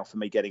rationale for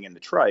me getting in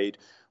the trade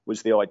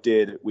was the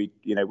idea that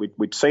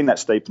we'd seen that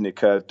steepening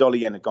curve. Dollar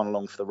yen had gone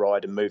along for the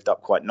ride and moved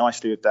up quite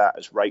nicely with that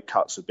as rate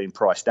cuts have been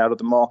priced out of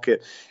the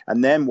market.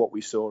 And then what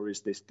we saw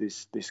is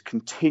this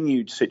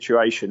continued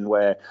situation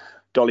where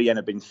dollar yen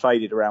had been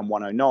faded around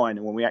 109,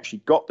 and when we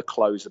actually got the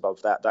close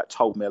above that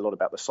told me a lot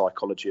about the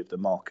psychology of the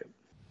market.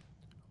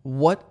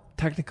 What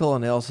technical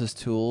analysis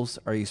tools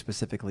are you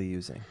specifically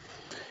using?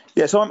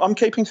 Yeah, so I'm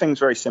keeping things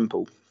very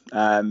simple.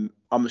 I'm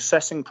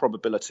assessing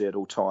probability at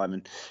all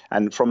time,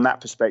 and from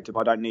that perspective,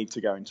 I don't need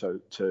to go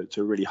into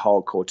really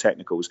hardcore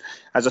technicals.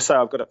 As I say,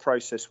 I've got a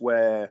process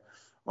where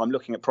I'm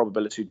looking at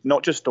probability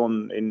not just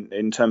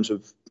in terms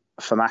of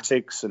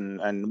thematics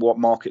and what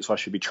markets I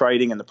should be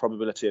trading and the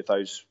probability of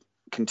those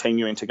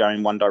continuing to go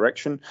in one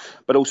direction,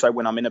 but also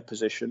when I'm in a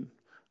position.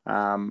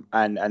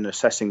 And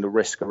assessing the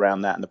risk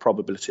around that and the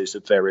probabilities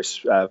of various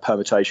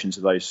permutations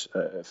of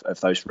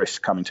those risks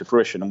coming to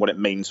fruition and what it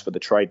means for the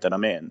trade that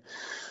I'm in.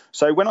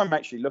 So when I'm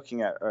actually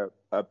looking at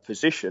a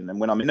position and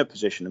when I'm in a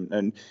position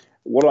and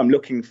what I'm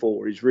looking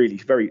for is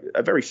really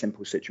a very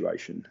simple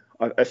situation.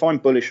 If I'm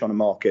bullish on a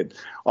market,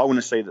 I want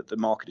to see that the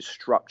market is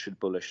structured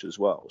bullish as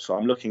well. So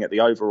I'm looking at the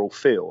overall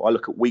feel. I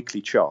look at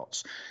weekly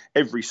charts.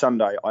 Every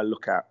Sunday, I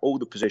look at all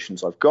the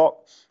positions I've got.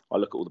 I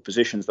look at all the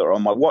positions that are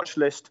on my watch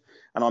list,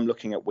 and I'm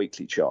looking at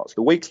weekly charts.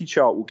 The weekly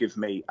chart will give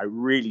me a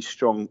really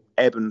strong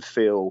ebb and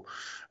feel,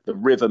 the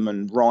rhythm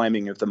and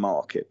rhyming of the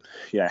market,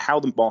 how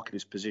the market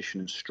is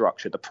positioned and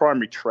structured, the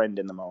primary trend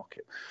in the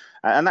market.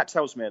 And that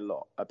tells me a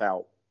lot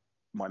about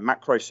my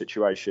macro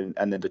situation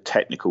and then the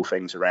technical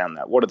things around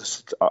that. What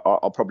are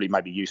I'll probably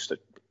maybe use to,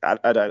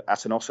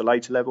 at an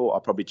oscillator level, I'll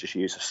probably just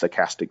use a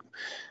stochastic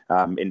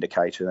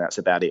indicator, and that's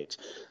about it.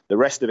 The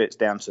rest of it's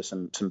down to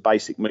some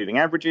basic moving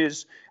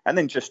averages, and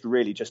then just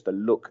a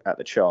look at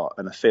the chart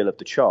and the feel of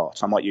the chart.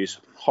 I might use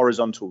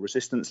horizontal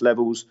resistance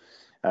levels,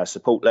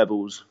 support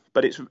levels,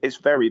 but it's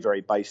very,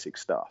 very basic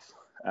stuff.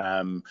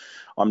 I'm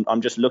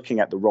just looking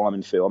at the rhyme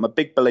and feel. I'm a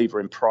big believer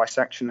in price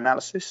action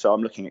analysis, so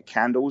I'm looking at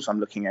candles. I'm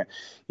looking at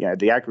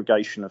the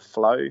aggregation of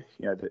flow.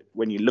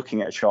 When you're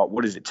looking at a chart,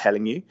 what is it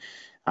telling you?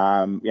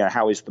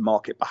 How is the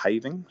market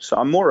behaving? So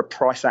I'm more a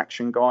price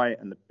action guy,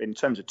 and in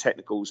terms of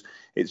technicals,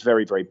 it's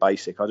very, very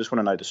basic. I just want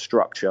to know the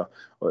structure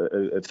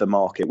of the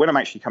market. When I'm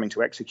actually coming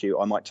to execute,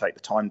 I might take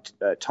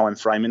the time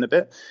frame in a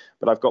bit,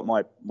 but I've got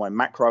my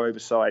macro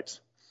oversight.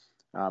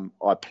 I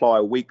apply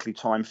a weekly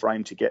time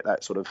frame to get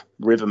that sort of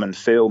rhythm and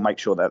feel, make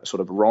sure that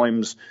sort of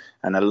rhymes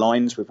and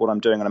aligns with what I'm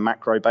doing on a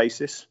macro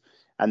basis,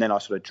 and then I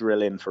sort of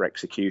drill in for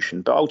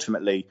execution. But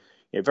ultimately,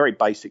 very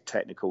basic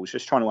technicals,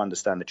 just trying to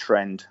understand the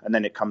trend, and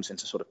then it comes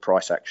into sort of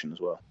price action as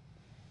well.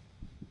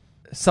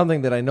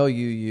 Something that I know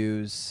you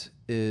use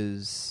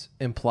is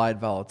implied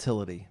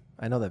volatility.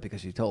 I know that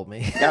because you told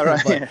me. Yeah,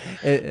 right.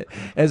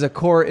 As a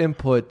core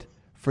input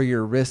for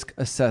your risk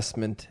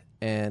assessment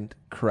and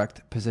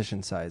correct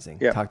position sizing.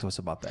 Yeah. Talk to us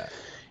about that.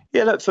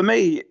 Yeah, look, for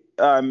me,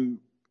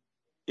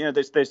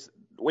 there's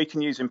we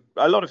can use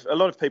a lot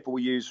of people will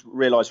use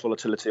realized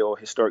volatility or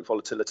historic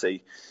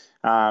volatility,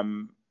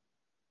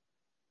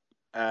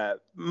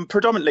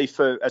 predominantly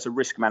as a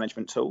risk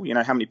management tool.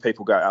 How many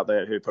people go out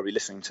there who are probably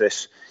listening to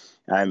this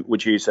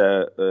would use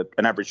an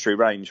average true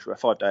range, for a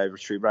 5-day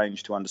average true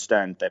range, to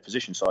understand their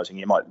position sizing.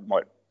 You might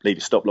leave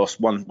your stop loss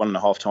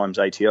 1.5 times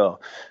ATR,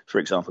 for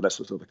example. That's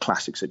sort of a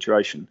classic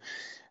situation.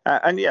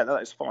 And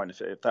that's fine.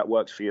 If that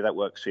works for you, that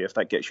works for you. If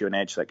that gets you an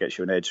edge, that gets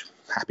you an edge.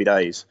 Happy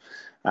days.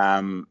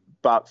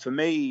 But for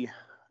me,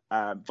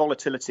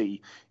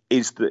 volatility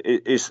is the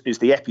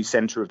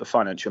epicenter of the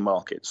financial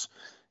markets.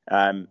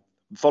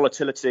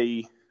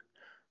 Volatility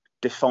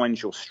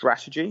defines your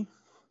strategy.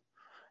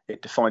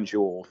 It defines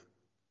your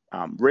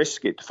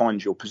risk. It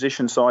defines your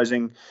position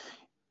sizing.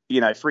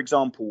 For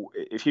example,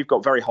 if you've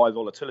got very high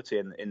volatility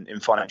in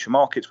financial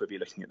markets, whether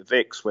you're looking at the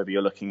VIX, whether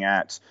you're looking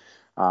at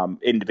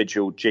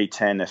individual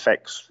G10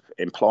 FX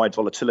implied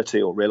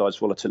volatility or realized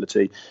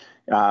volatility,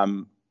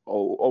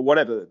 or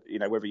whatever,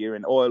 whether you're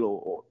in oil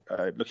or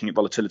looking at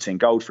volatility in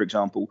gold, for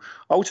example,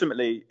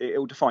 ultimately it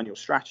will define your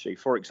strategy.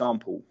 For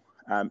example,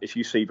 if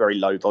you see very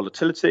low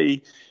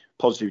volatility,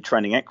 positive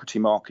trending equity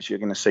markets, you're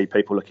going to see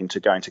people looking to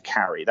go into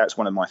carry. That's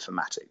one of my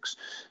thematics.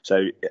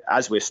 So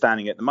as we're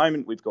standing at the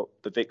moment, we've got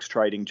the VIX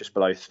trading just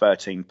below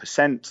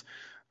 13%.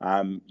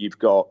 You've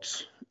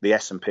got the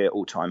S&P at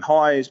all-time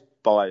highs.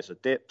 Buyers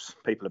of dips.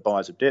 People are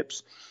buyers of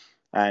dips,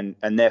 and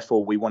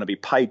therefore we want to be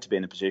paid to be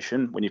in a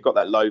position. When you've got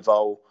that low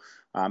vol,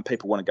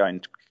 people want to go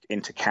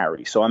into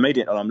carry. So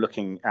immediately I'm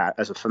looking at,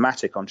 as a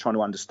thematic, I'm trying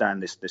to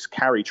understand this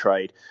carry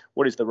trade.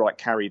 What is the right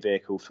carry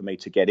vehicle for me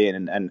to get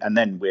in? And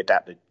then we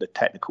adapt the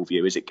technical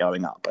view. Is it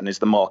going up? And is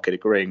the market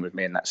agreeing with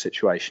me in that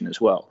situation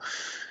as well?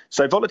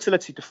 So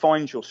volatility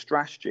defines your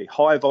strategy.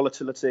 High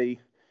volatility,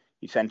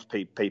 you tend to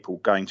see people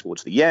going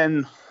towards the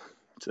yen,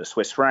 to the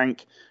Swiss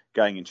franc,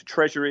 going into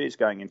treasuries,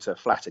 going into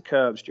flatter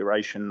curves,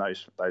 duration,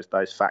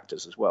 those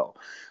factors as well.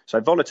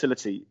 So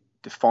volatility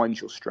defines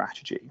your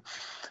strategy.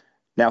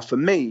 Now, for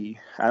me,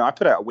 and I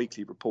put out a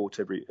weekly report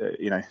every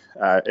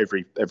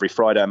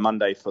Friday and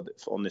Monday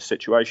on this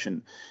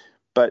situation.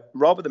 But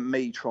rather than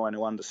me trying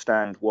to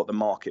understand what the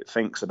market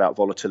thinks about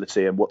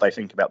volatility and what they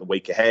think about the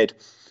week ahead,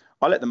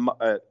 I let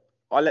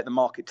the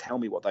market tell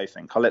me what they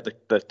think. I let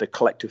the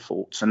collective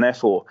thoughts, and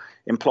therefore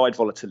implied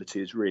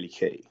volatility is really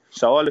key.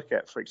 So I look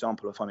at, for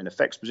example, if I'm in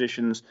FX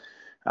positions,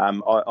 I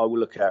will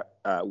look at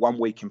 1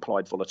 week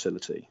implied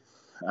volatility,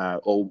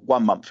 or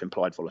 1 month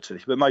implied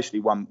volatility, but mostly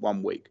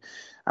one week.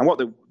 And what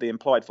the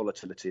implied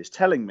volatility is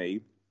telling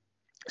me,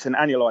 it's an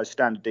annualized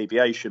standard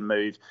deviation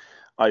move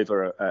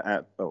over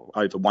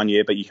 1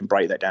 year, but you can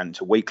break that down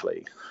into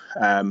weekly.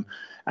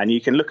 And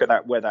you can look at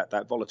that, where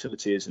that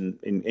volatility is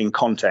in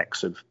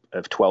context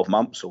of 12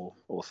 months or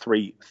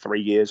 3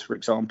 years, for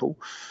example.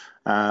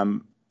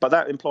 But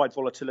that implied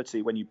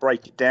volatility, when you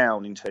break it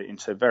down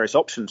into various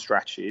option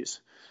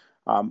strategies,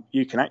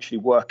 you can actually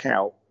work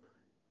out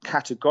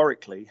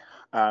categorically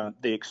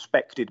the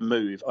expected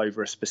move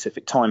over a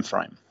specific time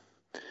frame.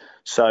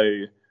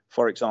 So,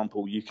 for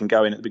example, you can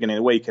go in at the beginning of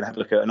the week and have a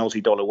look at an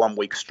Aussie dollar 1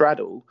 week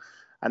straddle,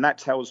 and that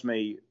tells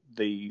me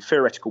the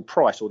theoretical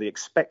price or the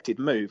expected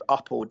move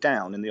up or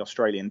down in the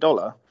Australian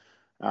dollar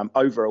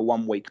over a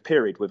 1 week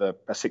period with a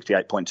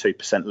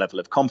 68.2% level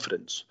of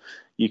confidence.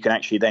 You can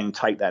actually then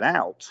take that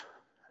out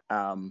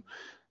and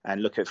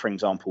look at, for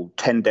example,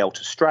 10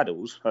 delta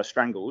strangles,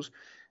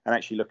 and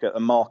actually look at the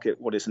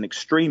market. What is an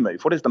extreme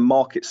move? What is the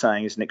market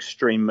saying is an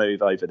extreme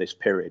move over this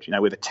period,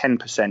 with a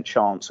 10%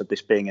 chance of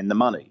this being in the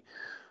money?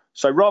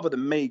 So rather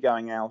than me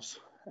going out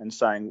and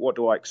saying, what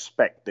do I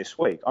expect this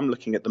week? I'm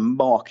looking at the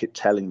market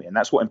telling me, and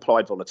that's what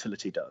implied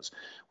volatility does.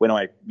 When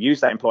I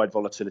use that implied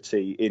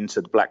volatility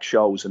into the Black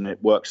Scholes and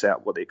it works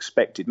out what the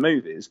expected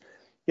move is,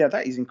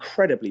 that is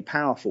incredibly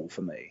powerful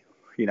for me.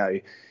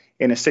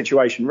 In a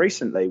situation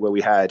recently where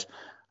we had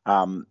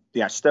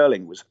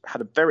sterling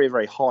had a very,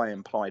 very high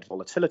implied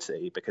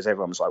volatility because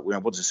everyone was like,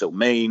 what does this all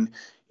mean?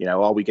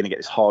 Are we going to get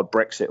this hard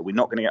Brexit? Are we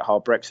not going to get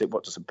hard Brexit?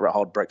 What does a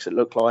hard Brexit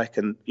look like?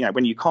 And,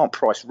 when you can't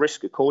price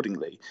risk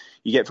accordingly,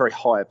 you get very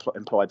high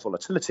implied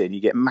volatility and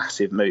you get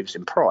massive moves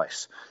in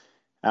price.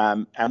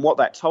 And what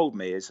that told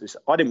me is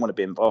I didn't want to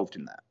be involved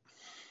in that.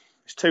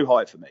 It's too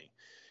high for me.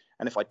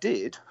 And if I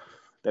did,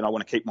 then I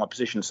want to keep my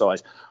position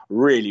size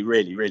really,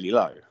 really, really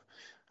low.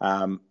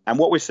 And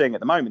what we're seeing at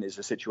the moment is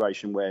a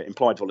situation where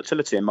implied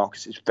volatility in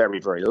markets is very,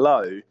 very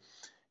low.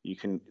 You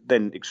can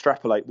then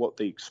extrapolate what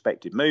the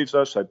expected moves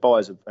are. So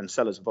buyers and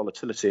sellers of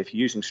volatility, if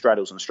you're using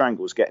straddles and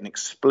strangles, get an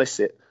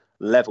explicit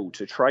level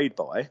to trade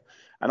by.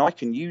 And I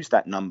can use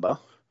that number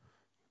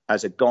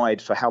as a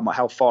guide for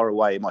how far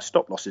away my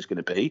stop loss is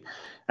going to be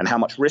and how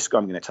much risk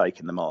I'm going to take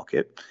in the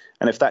market.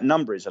 And if that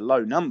number is a low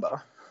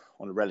number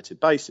on a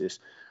relative basis,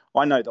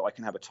 I know that I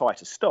can have a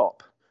tighter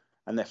stop.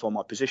 And therefore,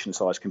 my position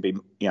size can be,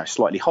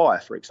 slightly higher,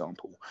 for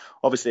example.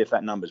 Obviously, if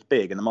that number's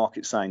big and the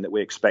market's saying that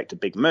we expect a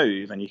big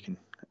move, and you can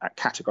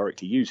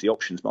categorically use the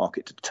options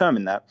market to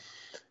determine that,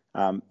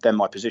 then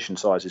my position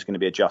size is going to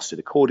be adjusted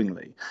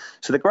accordingly.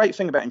 So the great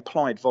thing about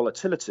implied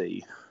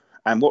volatility,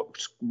 and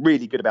what's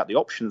really good about the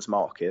options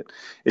market,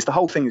 is the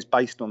whole thing is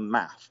based on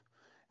math,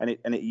 and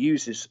it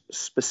uses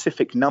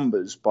specific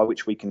numbers by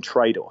which we can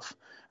trade off.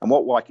 And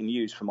what I can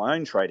use for my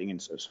own trading in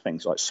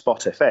things like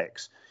spot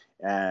FX.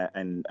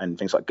 And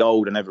things like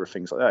gold and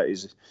everything like that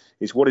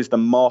is what is the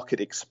market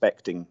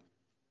expecting?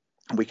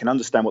 And we can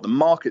understand what the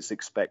market's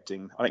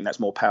expecting. I think that's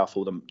more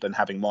powerful than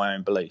having my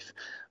own belief.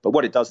 But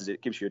what it does is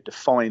it gives you a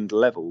defined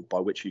level by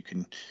which you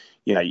can,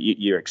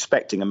 you're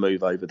expecting a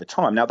move over the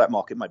time. Now that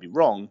market may be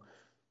wrong,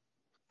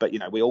 but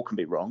we all can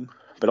be wrong.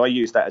 But I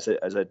use that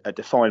as a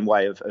defined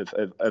way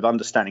of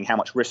understanding how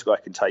much risk I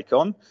can take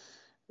on,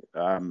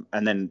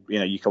 and then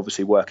you can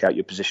obviously work out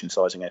your position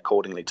sizing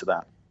accordingly to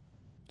that.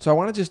 So I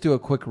want to just do a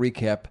quick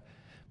recap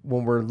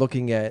when we're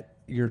looking at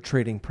your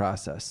trading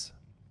process.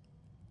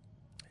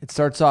 It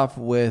starts off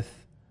with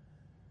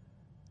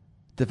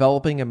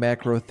developing a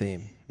macro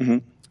theme,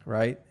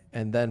 right?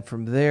 And then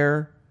from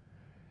there,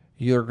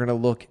 you're going to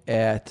look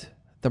at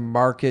the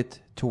market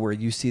to where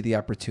you see the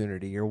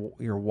opportunity.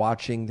 You're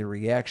watching the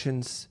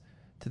reactions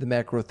to the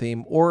macro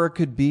theme, or it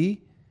could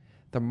be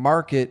the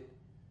market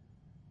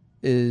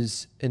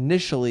is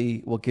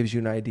initially what gives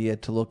you an idea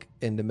to look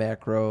into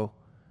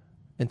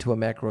a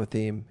macro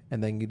theme,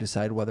 and then you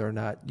decide whether or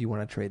not you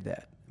want to trade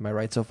that. Am I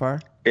right so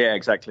far? Yeah,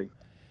 exactly.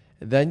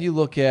 Then you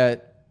look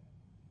at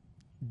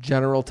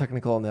general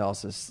technical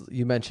analysis.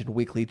 You mentioned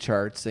weekly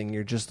charts, and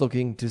you're just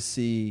looking to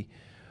see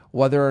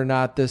whether or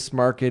not this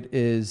market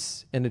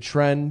is in a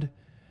trend,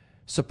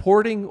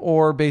 supporting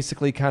or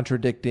basically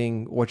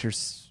contradicting what you're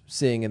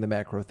seeing in the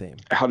macro theme.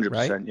 100%,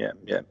 right?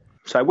 Yeah.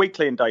 So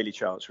weekly and daily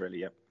charts,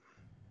 really, yeah.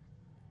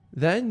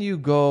 Then you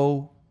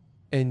go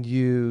and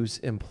use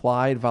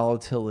implied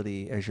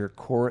volatility as your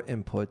core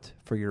input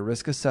for your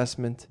risk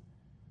assessment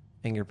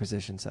and your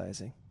position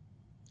sizing.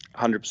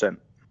 100%.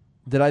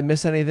 Did I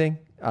miss anything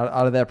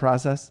out of that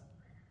process?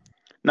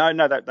 No,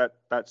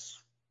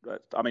 that's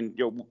I mean,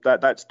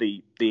 that's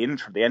the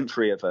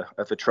entry of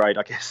a trade.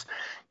 I guess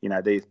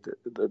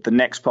the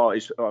next part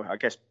is, I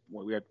guess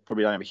we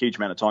probably don't have a huge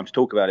amount of time to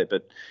talk about it,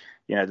 but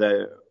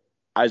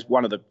as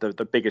one of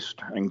the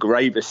biggest and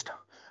gravest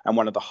and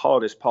one of the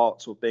hardest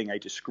parts of being a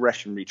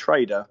discretionary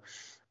trader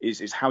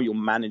is how you're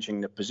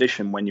managing the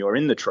position when you're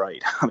in the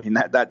trade. I mean,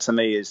 that to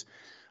me is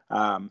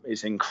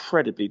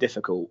incredibly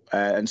difficult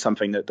and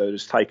something that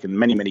has taken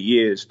many, many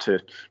years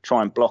to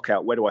try and block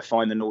out. Where do I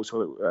find the noise?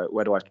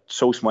 Where do I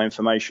source my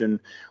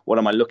information? What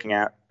am I looking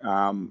at?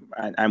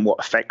 And what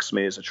affects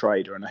me as a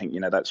trader? And I think,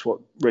 that's what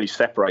really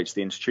separates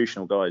the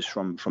institutional guys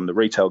from the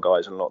retail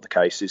guys in a lot of the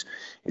cases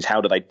is how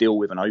do they deal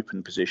with an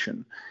open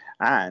position?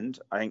 And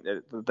I think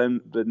that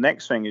then the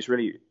next thing is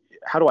really,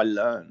 how do I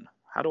learn?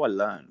 How do I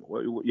learn?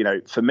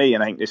 For me,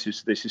 and I think this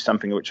is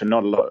something which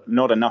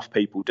not enough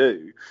people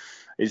do,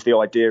 is the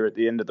idea at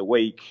the end of the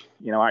week,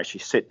 I actually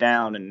sit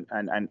down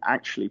and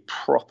actually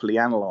properly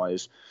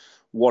analyze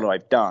what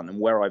I've done and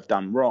where I've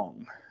done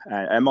wrong.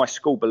 And my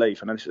school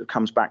belief, and this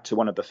comes back to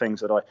one of the things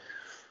that I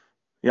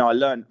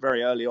learned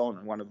very early on,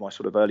 and one of my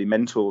sort of early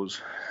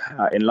mentors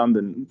in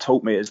London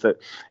taught me is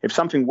that if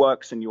something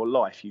works in your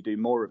life, you do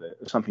more of it.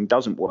 If something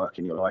doesn't work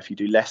in your life, you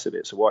do less of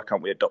it. So why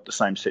can't we adopt the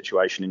same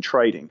situation in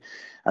trading?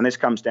 And this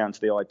comes down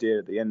to the idea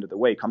at the end of the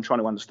week, I'm trying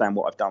to understand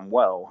what I've done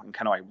well, and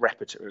can I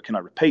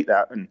repeat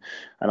that? And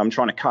I'm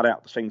trying to cut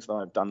out the things that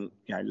I've done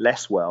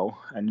less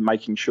well, and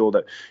making sure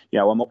that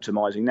I'm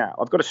optimizing that.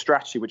 I've got a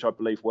strategy which I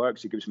believe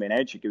works. It gives me an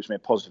edge. It gives me a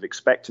positive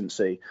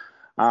expectancy.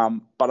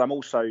 But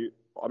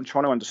I'm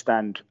trying to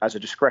understand as a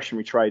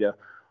discretionary trader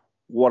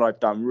what I've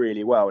done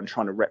really well and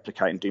trying to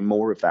replicate and do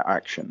more of that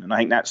action. And I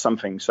think that's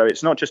something. So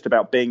it's not just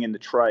about being in the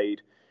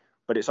trade,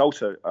 but it's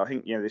also, I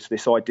think,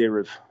 this idea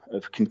of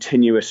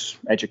continuous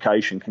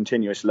education,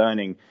 continuous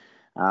learning,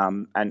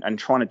 and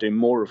trying to do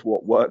more of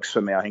what works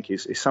for me. I think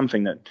is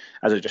something that,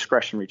 as a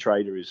discretionary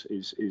trader,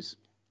 is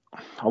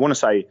I want to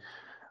say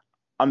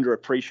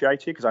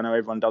underappreciated, because I know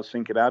everyone does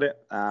think about it.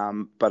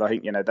 But I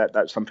think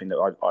that's something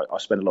that I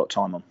spend a lot of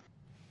time on.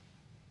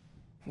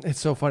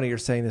 It's so funny you're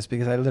saying this,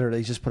 because I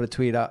literally just put a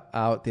tweet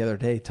out the other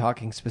day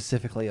talking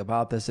specifically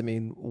about this. I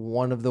mean,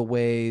 one of the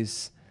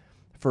ways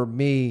for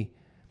me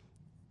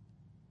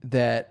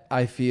that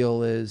I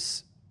feel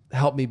is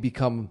helped me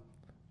become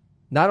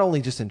not only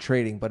just in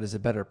trading, but as a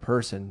better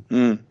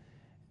person.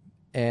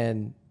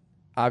 And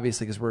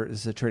obviously, because this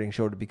is a trading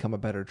show, to become a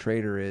better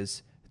trader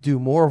is do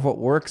more of what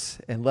works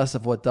and less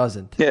of what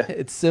doesn't. Yeah.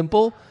 It's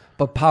simple,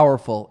 but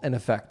powerful and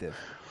effective.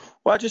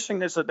 Well, I just think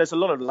there's a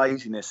lot of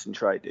laziness in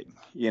trading,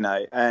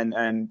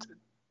 and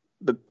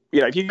the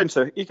if you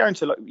go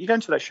into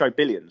that show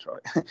Billions,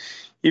 right?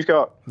 You've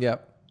got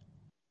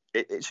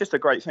it's just a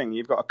great thing.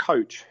 You've got a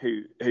coach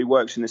who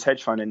works in this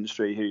hedge fund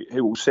industry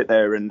who will sit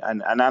there and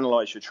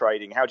analyze your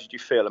trading. How did you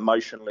feel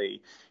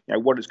emotionally?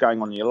 What is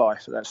going on in your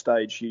life at that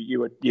stage?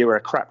 You were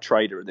a crap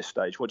trader at this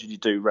stage. What did you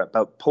do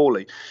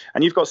poorly?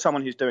 And you've got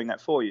someone who's doing that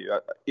for you.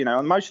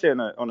 And mostly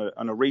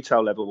on a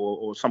retail level,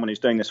 or someone who's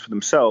doing this for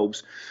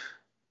themselves.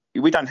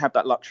 We don't have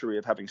that luxury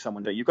of having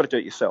someone do it. You've got to do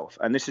it yourself.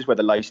 And this is where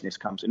the laziness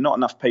comes in. Not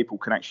enough people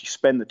can actually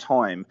spend the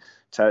time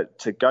to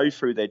go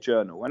through their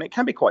journal. And it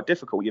can be quite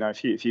difficult,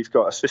 if you've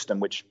got a system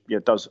which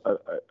does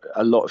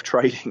a lot of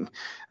trading,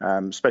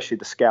 especially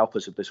the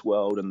scalpers of this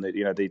world and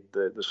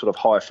the sort of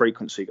higher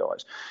frequency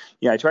guys.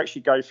 To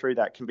actually go through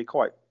that can be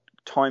quite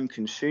time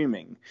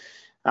consuming.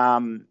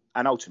 And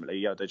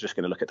ultimately, they're just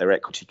going to look at their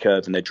equity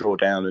curve and their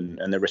drawdown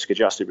and their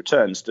risk-adjusted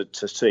returns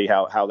to see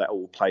how that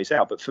all plays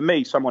out. But for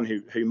me, someone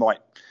who might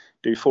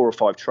do 4 or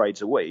 5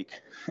 trades a week,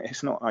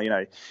 it's not,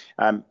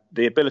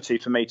 the ability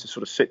for me to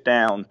sort of sit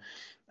down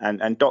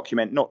and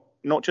document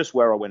not just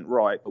where I went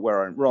right, but where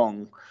I went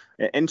wrong,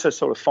 into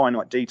sort of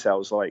finite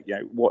details, like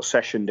what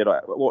session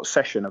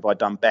have I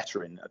done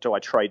better in? Do I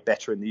trade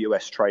better in the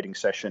US trading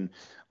session,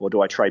 or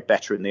do I trade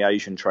better in the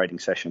Asian trading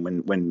session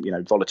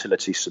when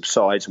volatility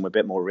subsides and we're a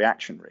bit more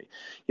reactionary?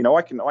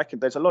 I can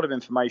there's a lot of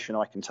information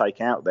I can take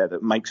out there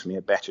that makes me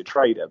a better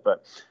trader.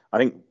 But I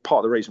think part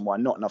of the reason why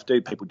not enough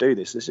people do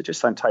this is they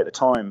just don't take the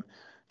time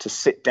to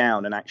sit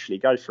down and actually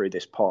go through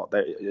this part.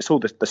 It's all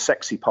the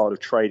sexy part of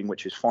trading,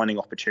 which is finding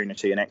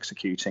opportunity and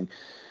executing.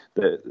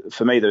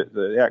 For me,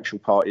 the actual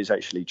part is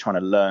actually trying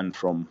to learn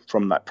from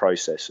that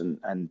process.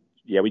 And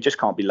we just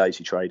can't be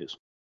lazy traders.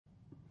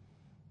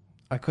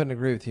 I couldn't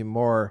agree with you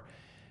more.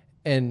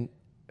 And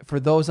for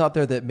those out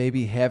there that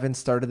maybe haven't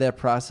started that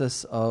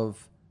process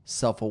of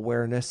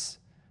self-awareness,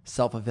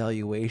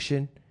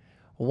 self-evaluation,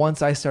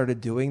 once I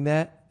started doing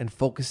that and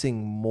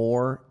focusing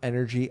more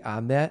energy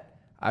on that,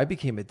 I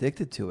became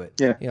addicted to it.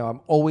 Yeah.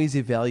 I'm always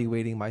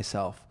evaluating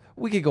myself.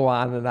 We could go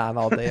on and on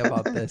all day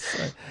about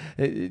this.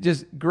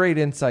 Just great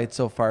insight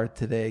so far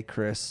today,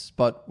 Chris.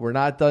 But we're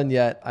not done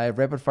yet. I have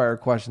rapid fire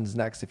questions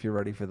next if you're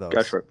ready for those.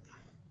 Go for it.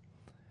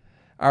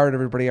 All right,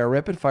 everybody. Our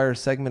rapid fire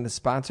segment is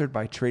sponsored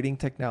by Trading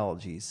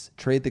Technologies.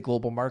 Trade the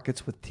global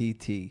markets with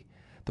TT,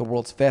 the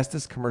world's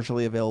fastest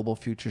commercially available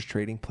futures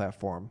trading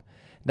platform.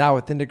 Now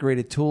with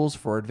integrated tools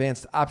for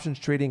advanced options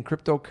trading,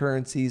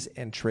 cryptocurrencies,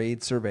 and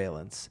trade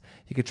surveillance.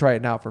 You can try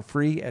it now for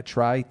free at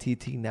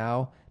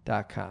tryttnow.com.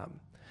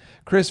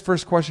 Chris,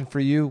 first question for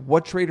you.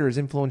 What trader has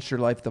influenced your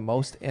life the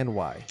most and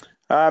why?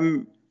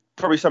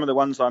 Probably some of the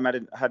ones I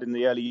had in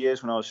the early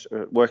years when I was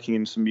working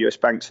in some US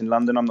banks in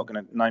London. I'm not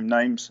going to name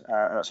names.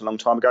 That's a long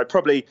time ago.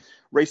 Probably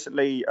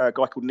recently, a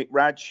guy called Nick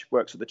Raj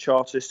works at the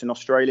Chartist in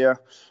Australia.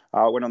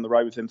 I went on the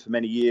road with him for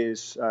many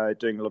years,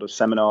 doing a lot of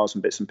seminars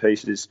and bits and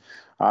pieces.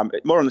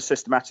 More on the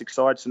systematic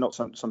side, so not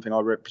something I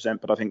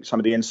represent, but I think some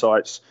of the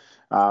insights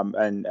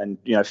and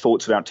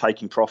thoughts about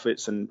taking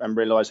profits and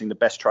realizing the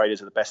best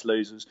traders are the best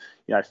losers,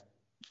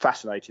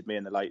 fascinated me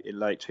in the late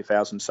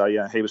 2000s. So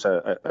he was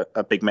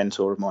a big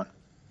mentor of mine.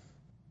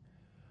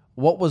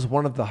 What was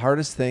one of the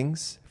hardest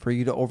things for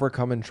you to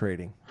overcome in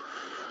trading?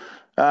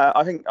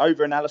 I think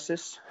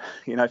over-analysis.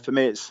 For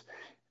me, it's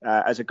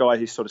as a guy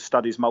who sort of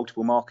studies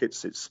multiple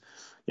markets, it's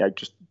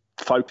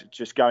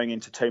just going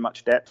into too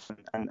much depth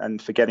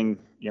and forgetting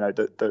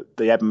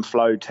the ebb and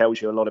flow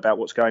tells you a lot about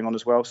what's going on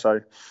as well.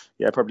 So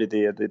probably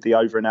the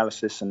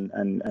over-analysis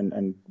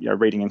and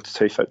reading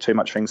into too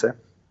much things there.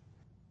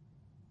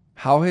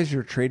 How has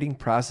your trading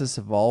process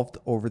evolved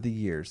over the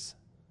years?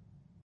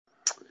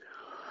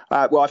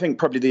 Well, I think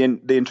probably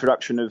the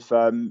introduction of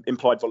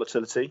implied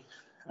volatility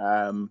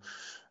and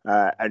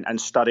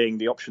studying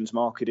the options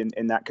market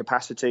in that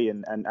capacity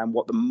and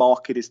what the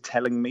market is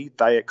telling me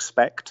they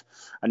expect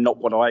and not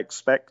what I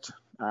expect,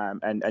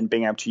 and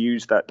being able to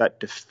use that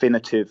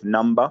definitive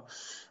number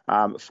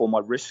for my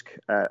risk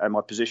and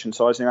my position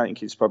sizing. I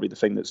think is probably the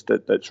thing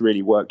that's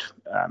really worked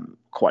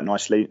quite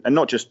nicely, and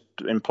not just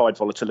implied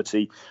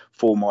volatility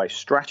for my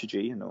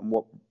strategy and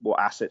what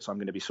assets I'm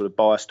going to be sort of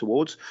biased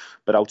towards,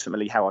 but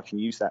ultimately how I can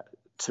use that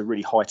to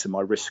really heighten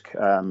my risk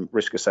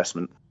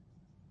assessment.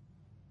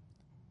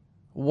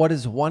 What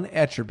is one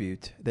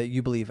attribute that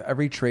you believe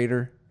every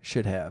trader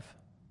should have?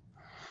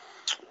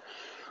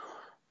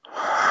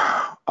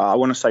 I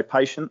want to say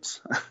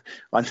patience.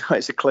 I know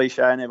it's a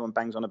cliche and everyone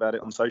bangs on about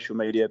it on social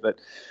media, but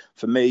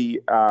for me,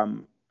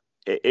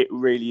 it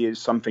really is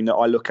something that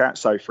I look at.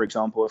 So, for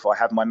example, if I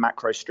have my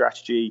macro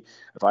strategy,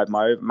 if I have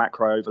my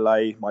macro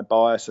overlay, my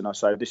bias, and I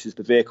say this is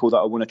the vehicle that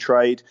I want to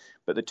trade,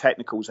 but the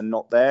technicals are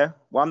not there,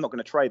 well, I'm not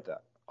going to trade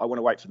that. I want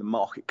to wait for the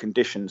market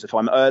conditions. If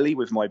I'm early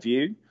with my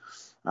view,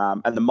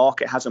 and the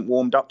market hasn't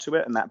warmed up to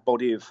it, and that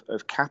body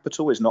of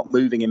capital is not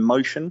moving in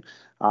motion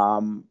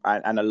and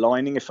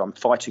aligning, if I'm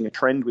fighting a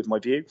trend with my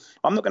view,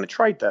 I'm not going to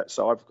trade that.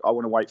 So I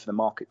want to wait for the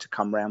market to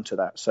come round to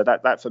that. So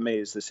that for me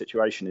is the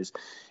situation. Is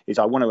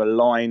I want to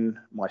align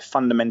my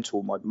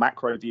fundamental, my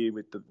macro view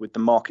with the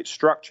market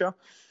structure.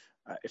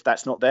 If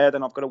that's not there,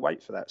 then I've got to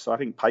wait for that. So I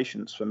think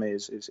patience for me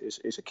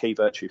is a key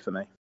virtue for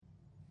me.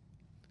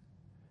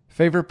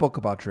 Favorite book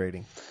about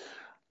trading?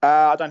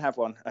 I don't have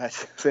one,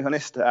 to be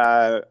honest.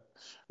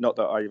 Not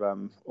that I've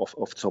off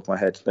the top of my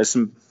head. There's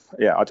some,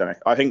 I don't know.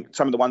 I think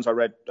some of the ones I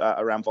read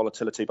around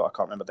volatility, but I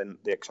can't remember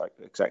the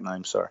exact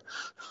name. Sorry.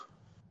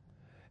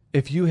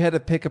 If you had to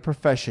pick a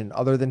profession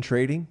other than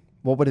trading,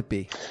 what would it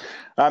be?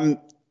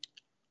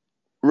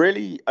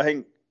 Really, I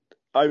think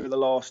over the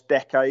last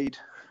decade,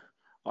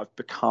 I've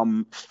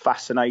become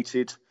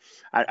fascinated,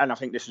 and I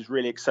think this has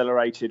really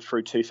accelerated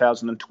through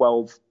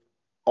 2012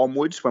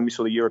 onwards, when we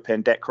saw the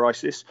European debt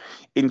crisis,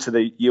 into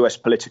the US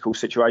political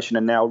situation,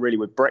 and now really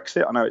with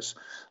Brexit. I know it's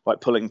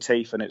like pulling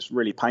teeth and it's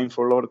really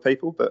painful for a lot of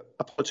people, but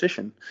a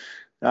politician,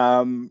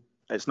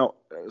 it's not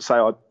say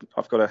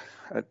I've got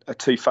a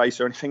two-face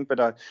or anything,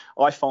 but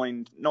I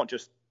find not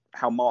just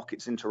how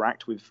markets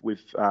interact with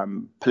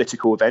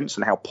political events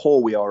and how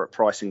poor we are at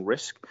pricing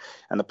risk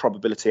and the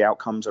probability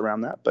outcomes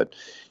around that, but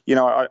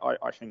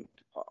I think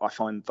I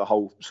find the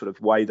whole sort of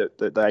way that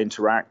they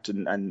interact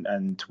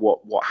and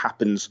what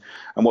happens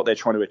and what they're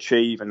trying to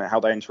achieve and how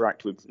they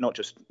interact with not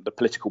just the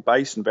political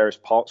base and various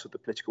parts of the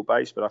political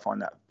base, but I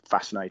find that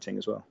fascinating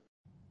as well.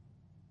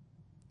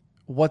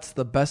 What's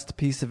the best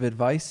piece of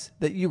advice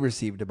that you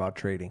received about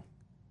trading?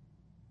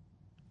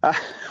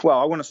 Well,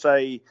 I want to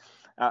say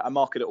a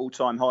market at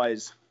all-time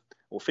highs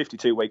or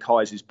 52-week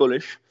highs is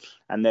bullish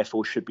and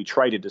therefore should be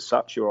traded as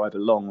such. You're either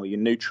long or you're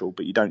neutral,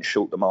 but you don't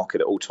short the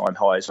market at all-time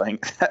highs. I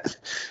think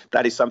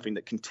that is something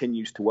that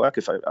continues to work.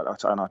 If I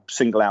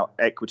single out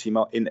equity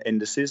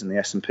indices and the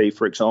S&P,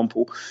 for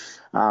example,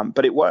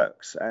 but it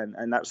works.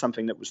 And that's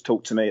something that was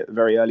taught to me at a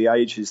very early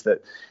age, is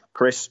that,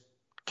 Chris,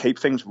 keep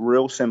things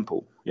real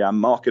simple.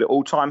 Market at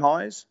all-time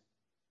highs,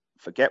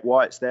 forget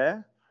why it's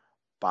there,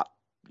 but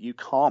you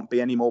can't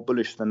be any more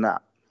bullish than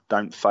that.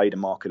 Don't fade a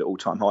market at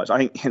all-time highs. I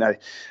think,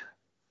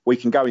 we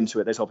can go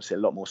into it. There's obviously a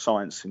lot more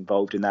science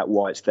involved in that,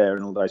 why it's there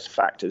and all those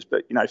factors.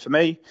 But, for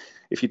me,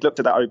 if you'd looked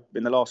at that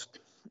in the last,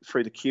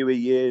 through the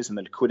QE years and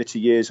the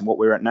liquidity years and what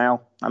we're at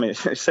now, I mean,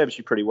 it serves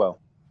you pretty well.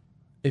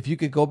 If you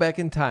could go back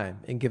in time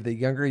and give the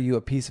younger you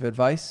a piece of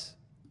advice,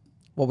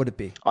 what would it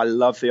be? I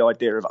love the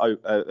idea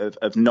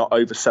of not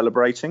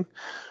over-celebrating.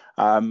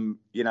 I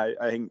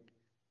think,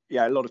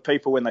 a lot of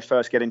people, when they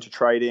first get into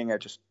trading, are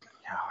just,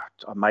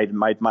 I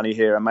made money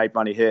here, I made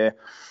money here.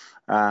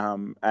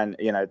 And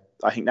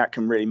I think that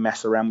can really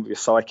mess around with your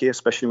psyche,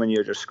 especially when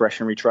you're a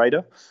discretionary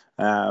trader.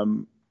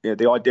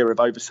 The idea of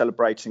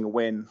over-celebrating a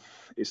win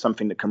is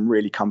something that can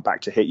really come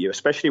back to hit you,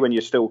 especially when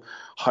you're still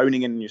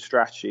honing in your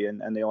strategy.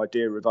 And the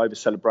idea of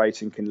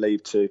over-celebrating can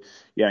lead to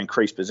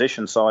increased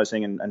position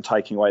sizing and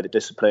taking away the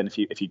discipline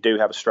if you do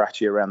have a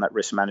strategy around that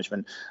risk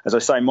management. As I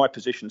say, my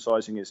position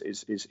sizing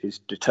is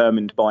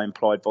determined by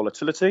implied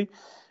volatility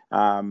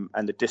and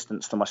the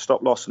distance to my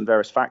stop loss and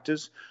various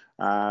factors.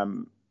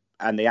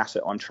 And the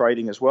asset I'm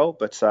trading as well.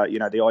 But,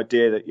 the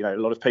idea that, a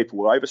lot of people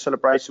will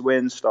over-celebrate a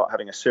win, start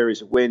having a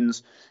series of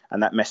wins,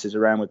 and that messes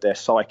around with their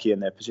psyche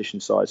and their position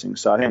sizing.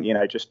 So I think,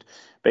 just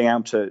being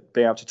able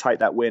to take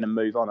that win and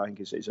move on, I think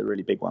is a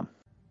really big one.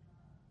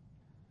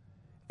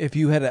 If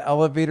you had an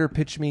elevator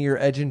pitch me your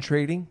edge in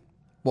trading,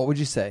 what would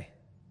you say?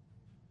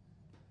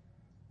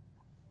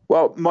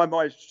 Well,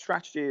 my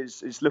strategy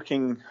is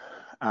looking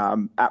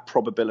at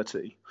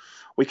probability.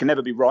 We can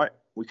never be right.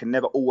 We can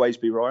never always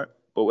be right,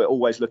 but we're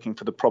always looking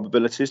for the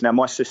probabilities. Now,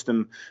 my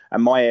system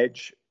and my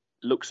edge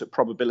looks at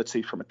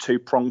probability from a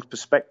two-pronged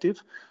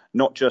perspective,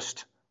 not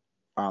just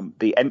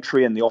the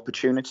entry and the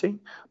opportunity,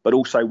 but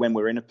also when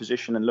we're in a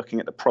position and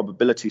looking at the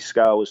probability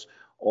scales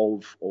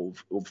of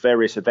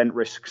various event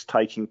risks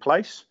taking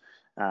place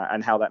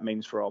and how that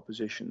means for our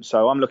position.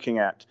 So I'm looking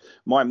at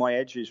my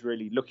edge is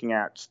really looking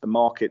at the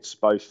markets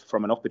both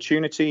from an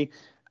opportunity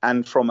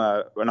and from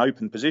an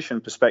open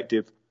position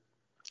perspective,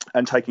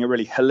 and taking a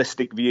really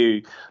holistic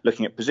view,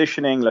 looking at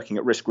positioning, looking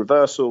at risk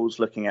reversals,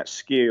 looking at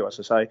skew, as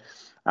I say,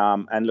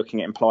 and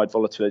looking at implied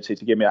volatility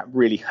to give me that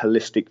really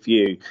holistic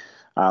view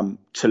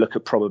to look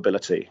at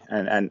probability.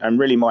 And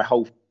really my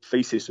whole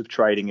thesis of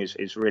trading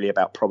is really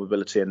about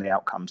probability and the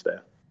outcomes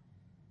there.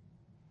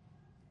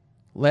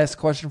 Last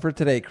question for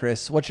today,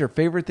 Chris. What's your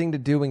favorite thing to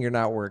do when you're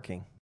not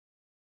working?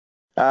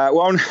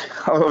 Well, I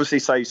obviously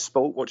say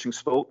sport, watching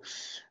sport.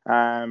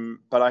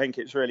 But I think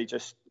it's really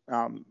just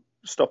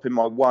stopping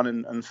my 1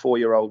 and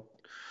 4-year-old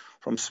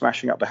from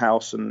smashing up the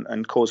house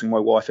and causing my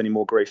wife any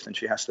more grief than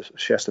she has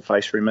to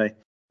face through me.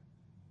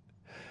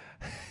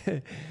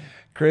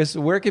 Chris,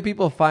 where can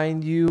people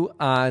find you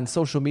on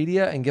social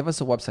media, and give us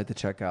a website to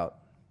check out?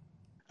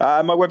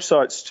 My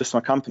website's just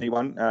my company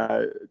one,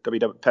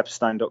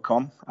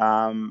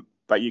 www.pepperstone.com.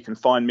 But you can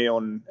find me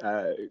on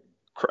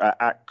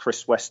at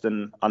Chris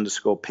Weston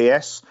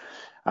 _PS.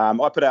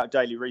 I put out a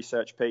daily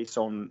research piece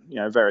on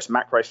various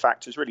macro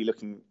factors, really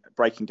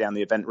breaking down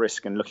the event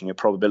risk and looking at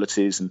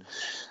probabilities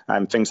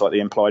and things like the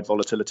implied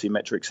volatility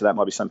metrics. So that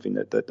might be something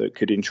that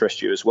could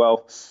interest you as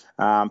well.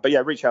 But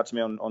yeah, reach out to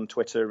me on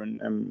Twitter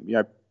and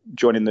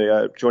join in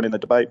the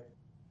debate.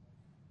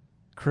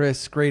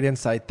 Chris, great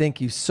insight.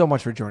 Thank you so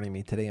much for joining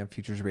me today on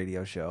Futures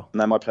Radio Show.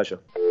 No, my pleasure.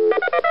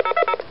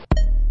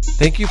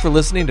 Thank you for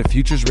listening to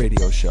Futures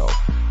Radio Show.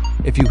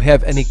 If you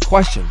have any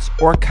questions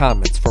or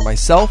comments for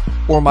myself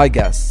or my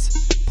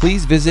guests,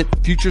 please visit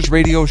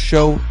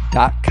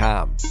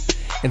futuresradioshow.com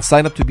and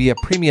sign up to be a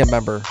premium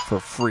member for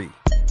free.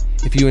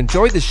 If you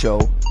enjoyed the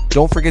show,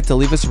 don't forget to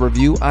leave us a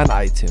review on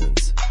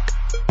iTunes.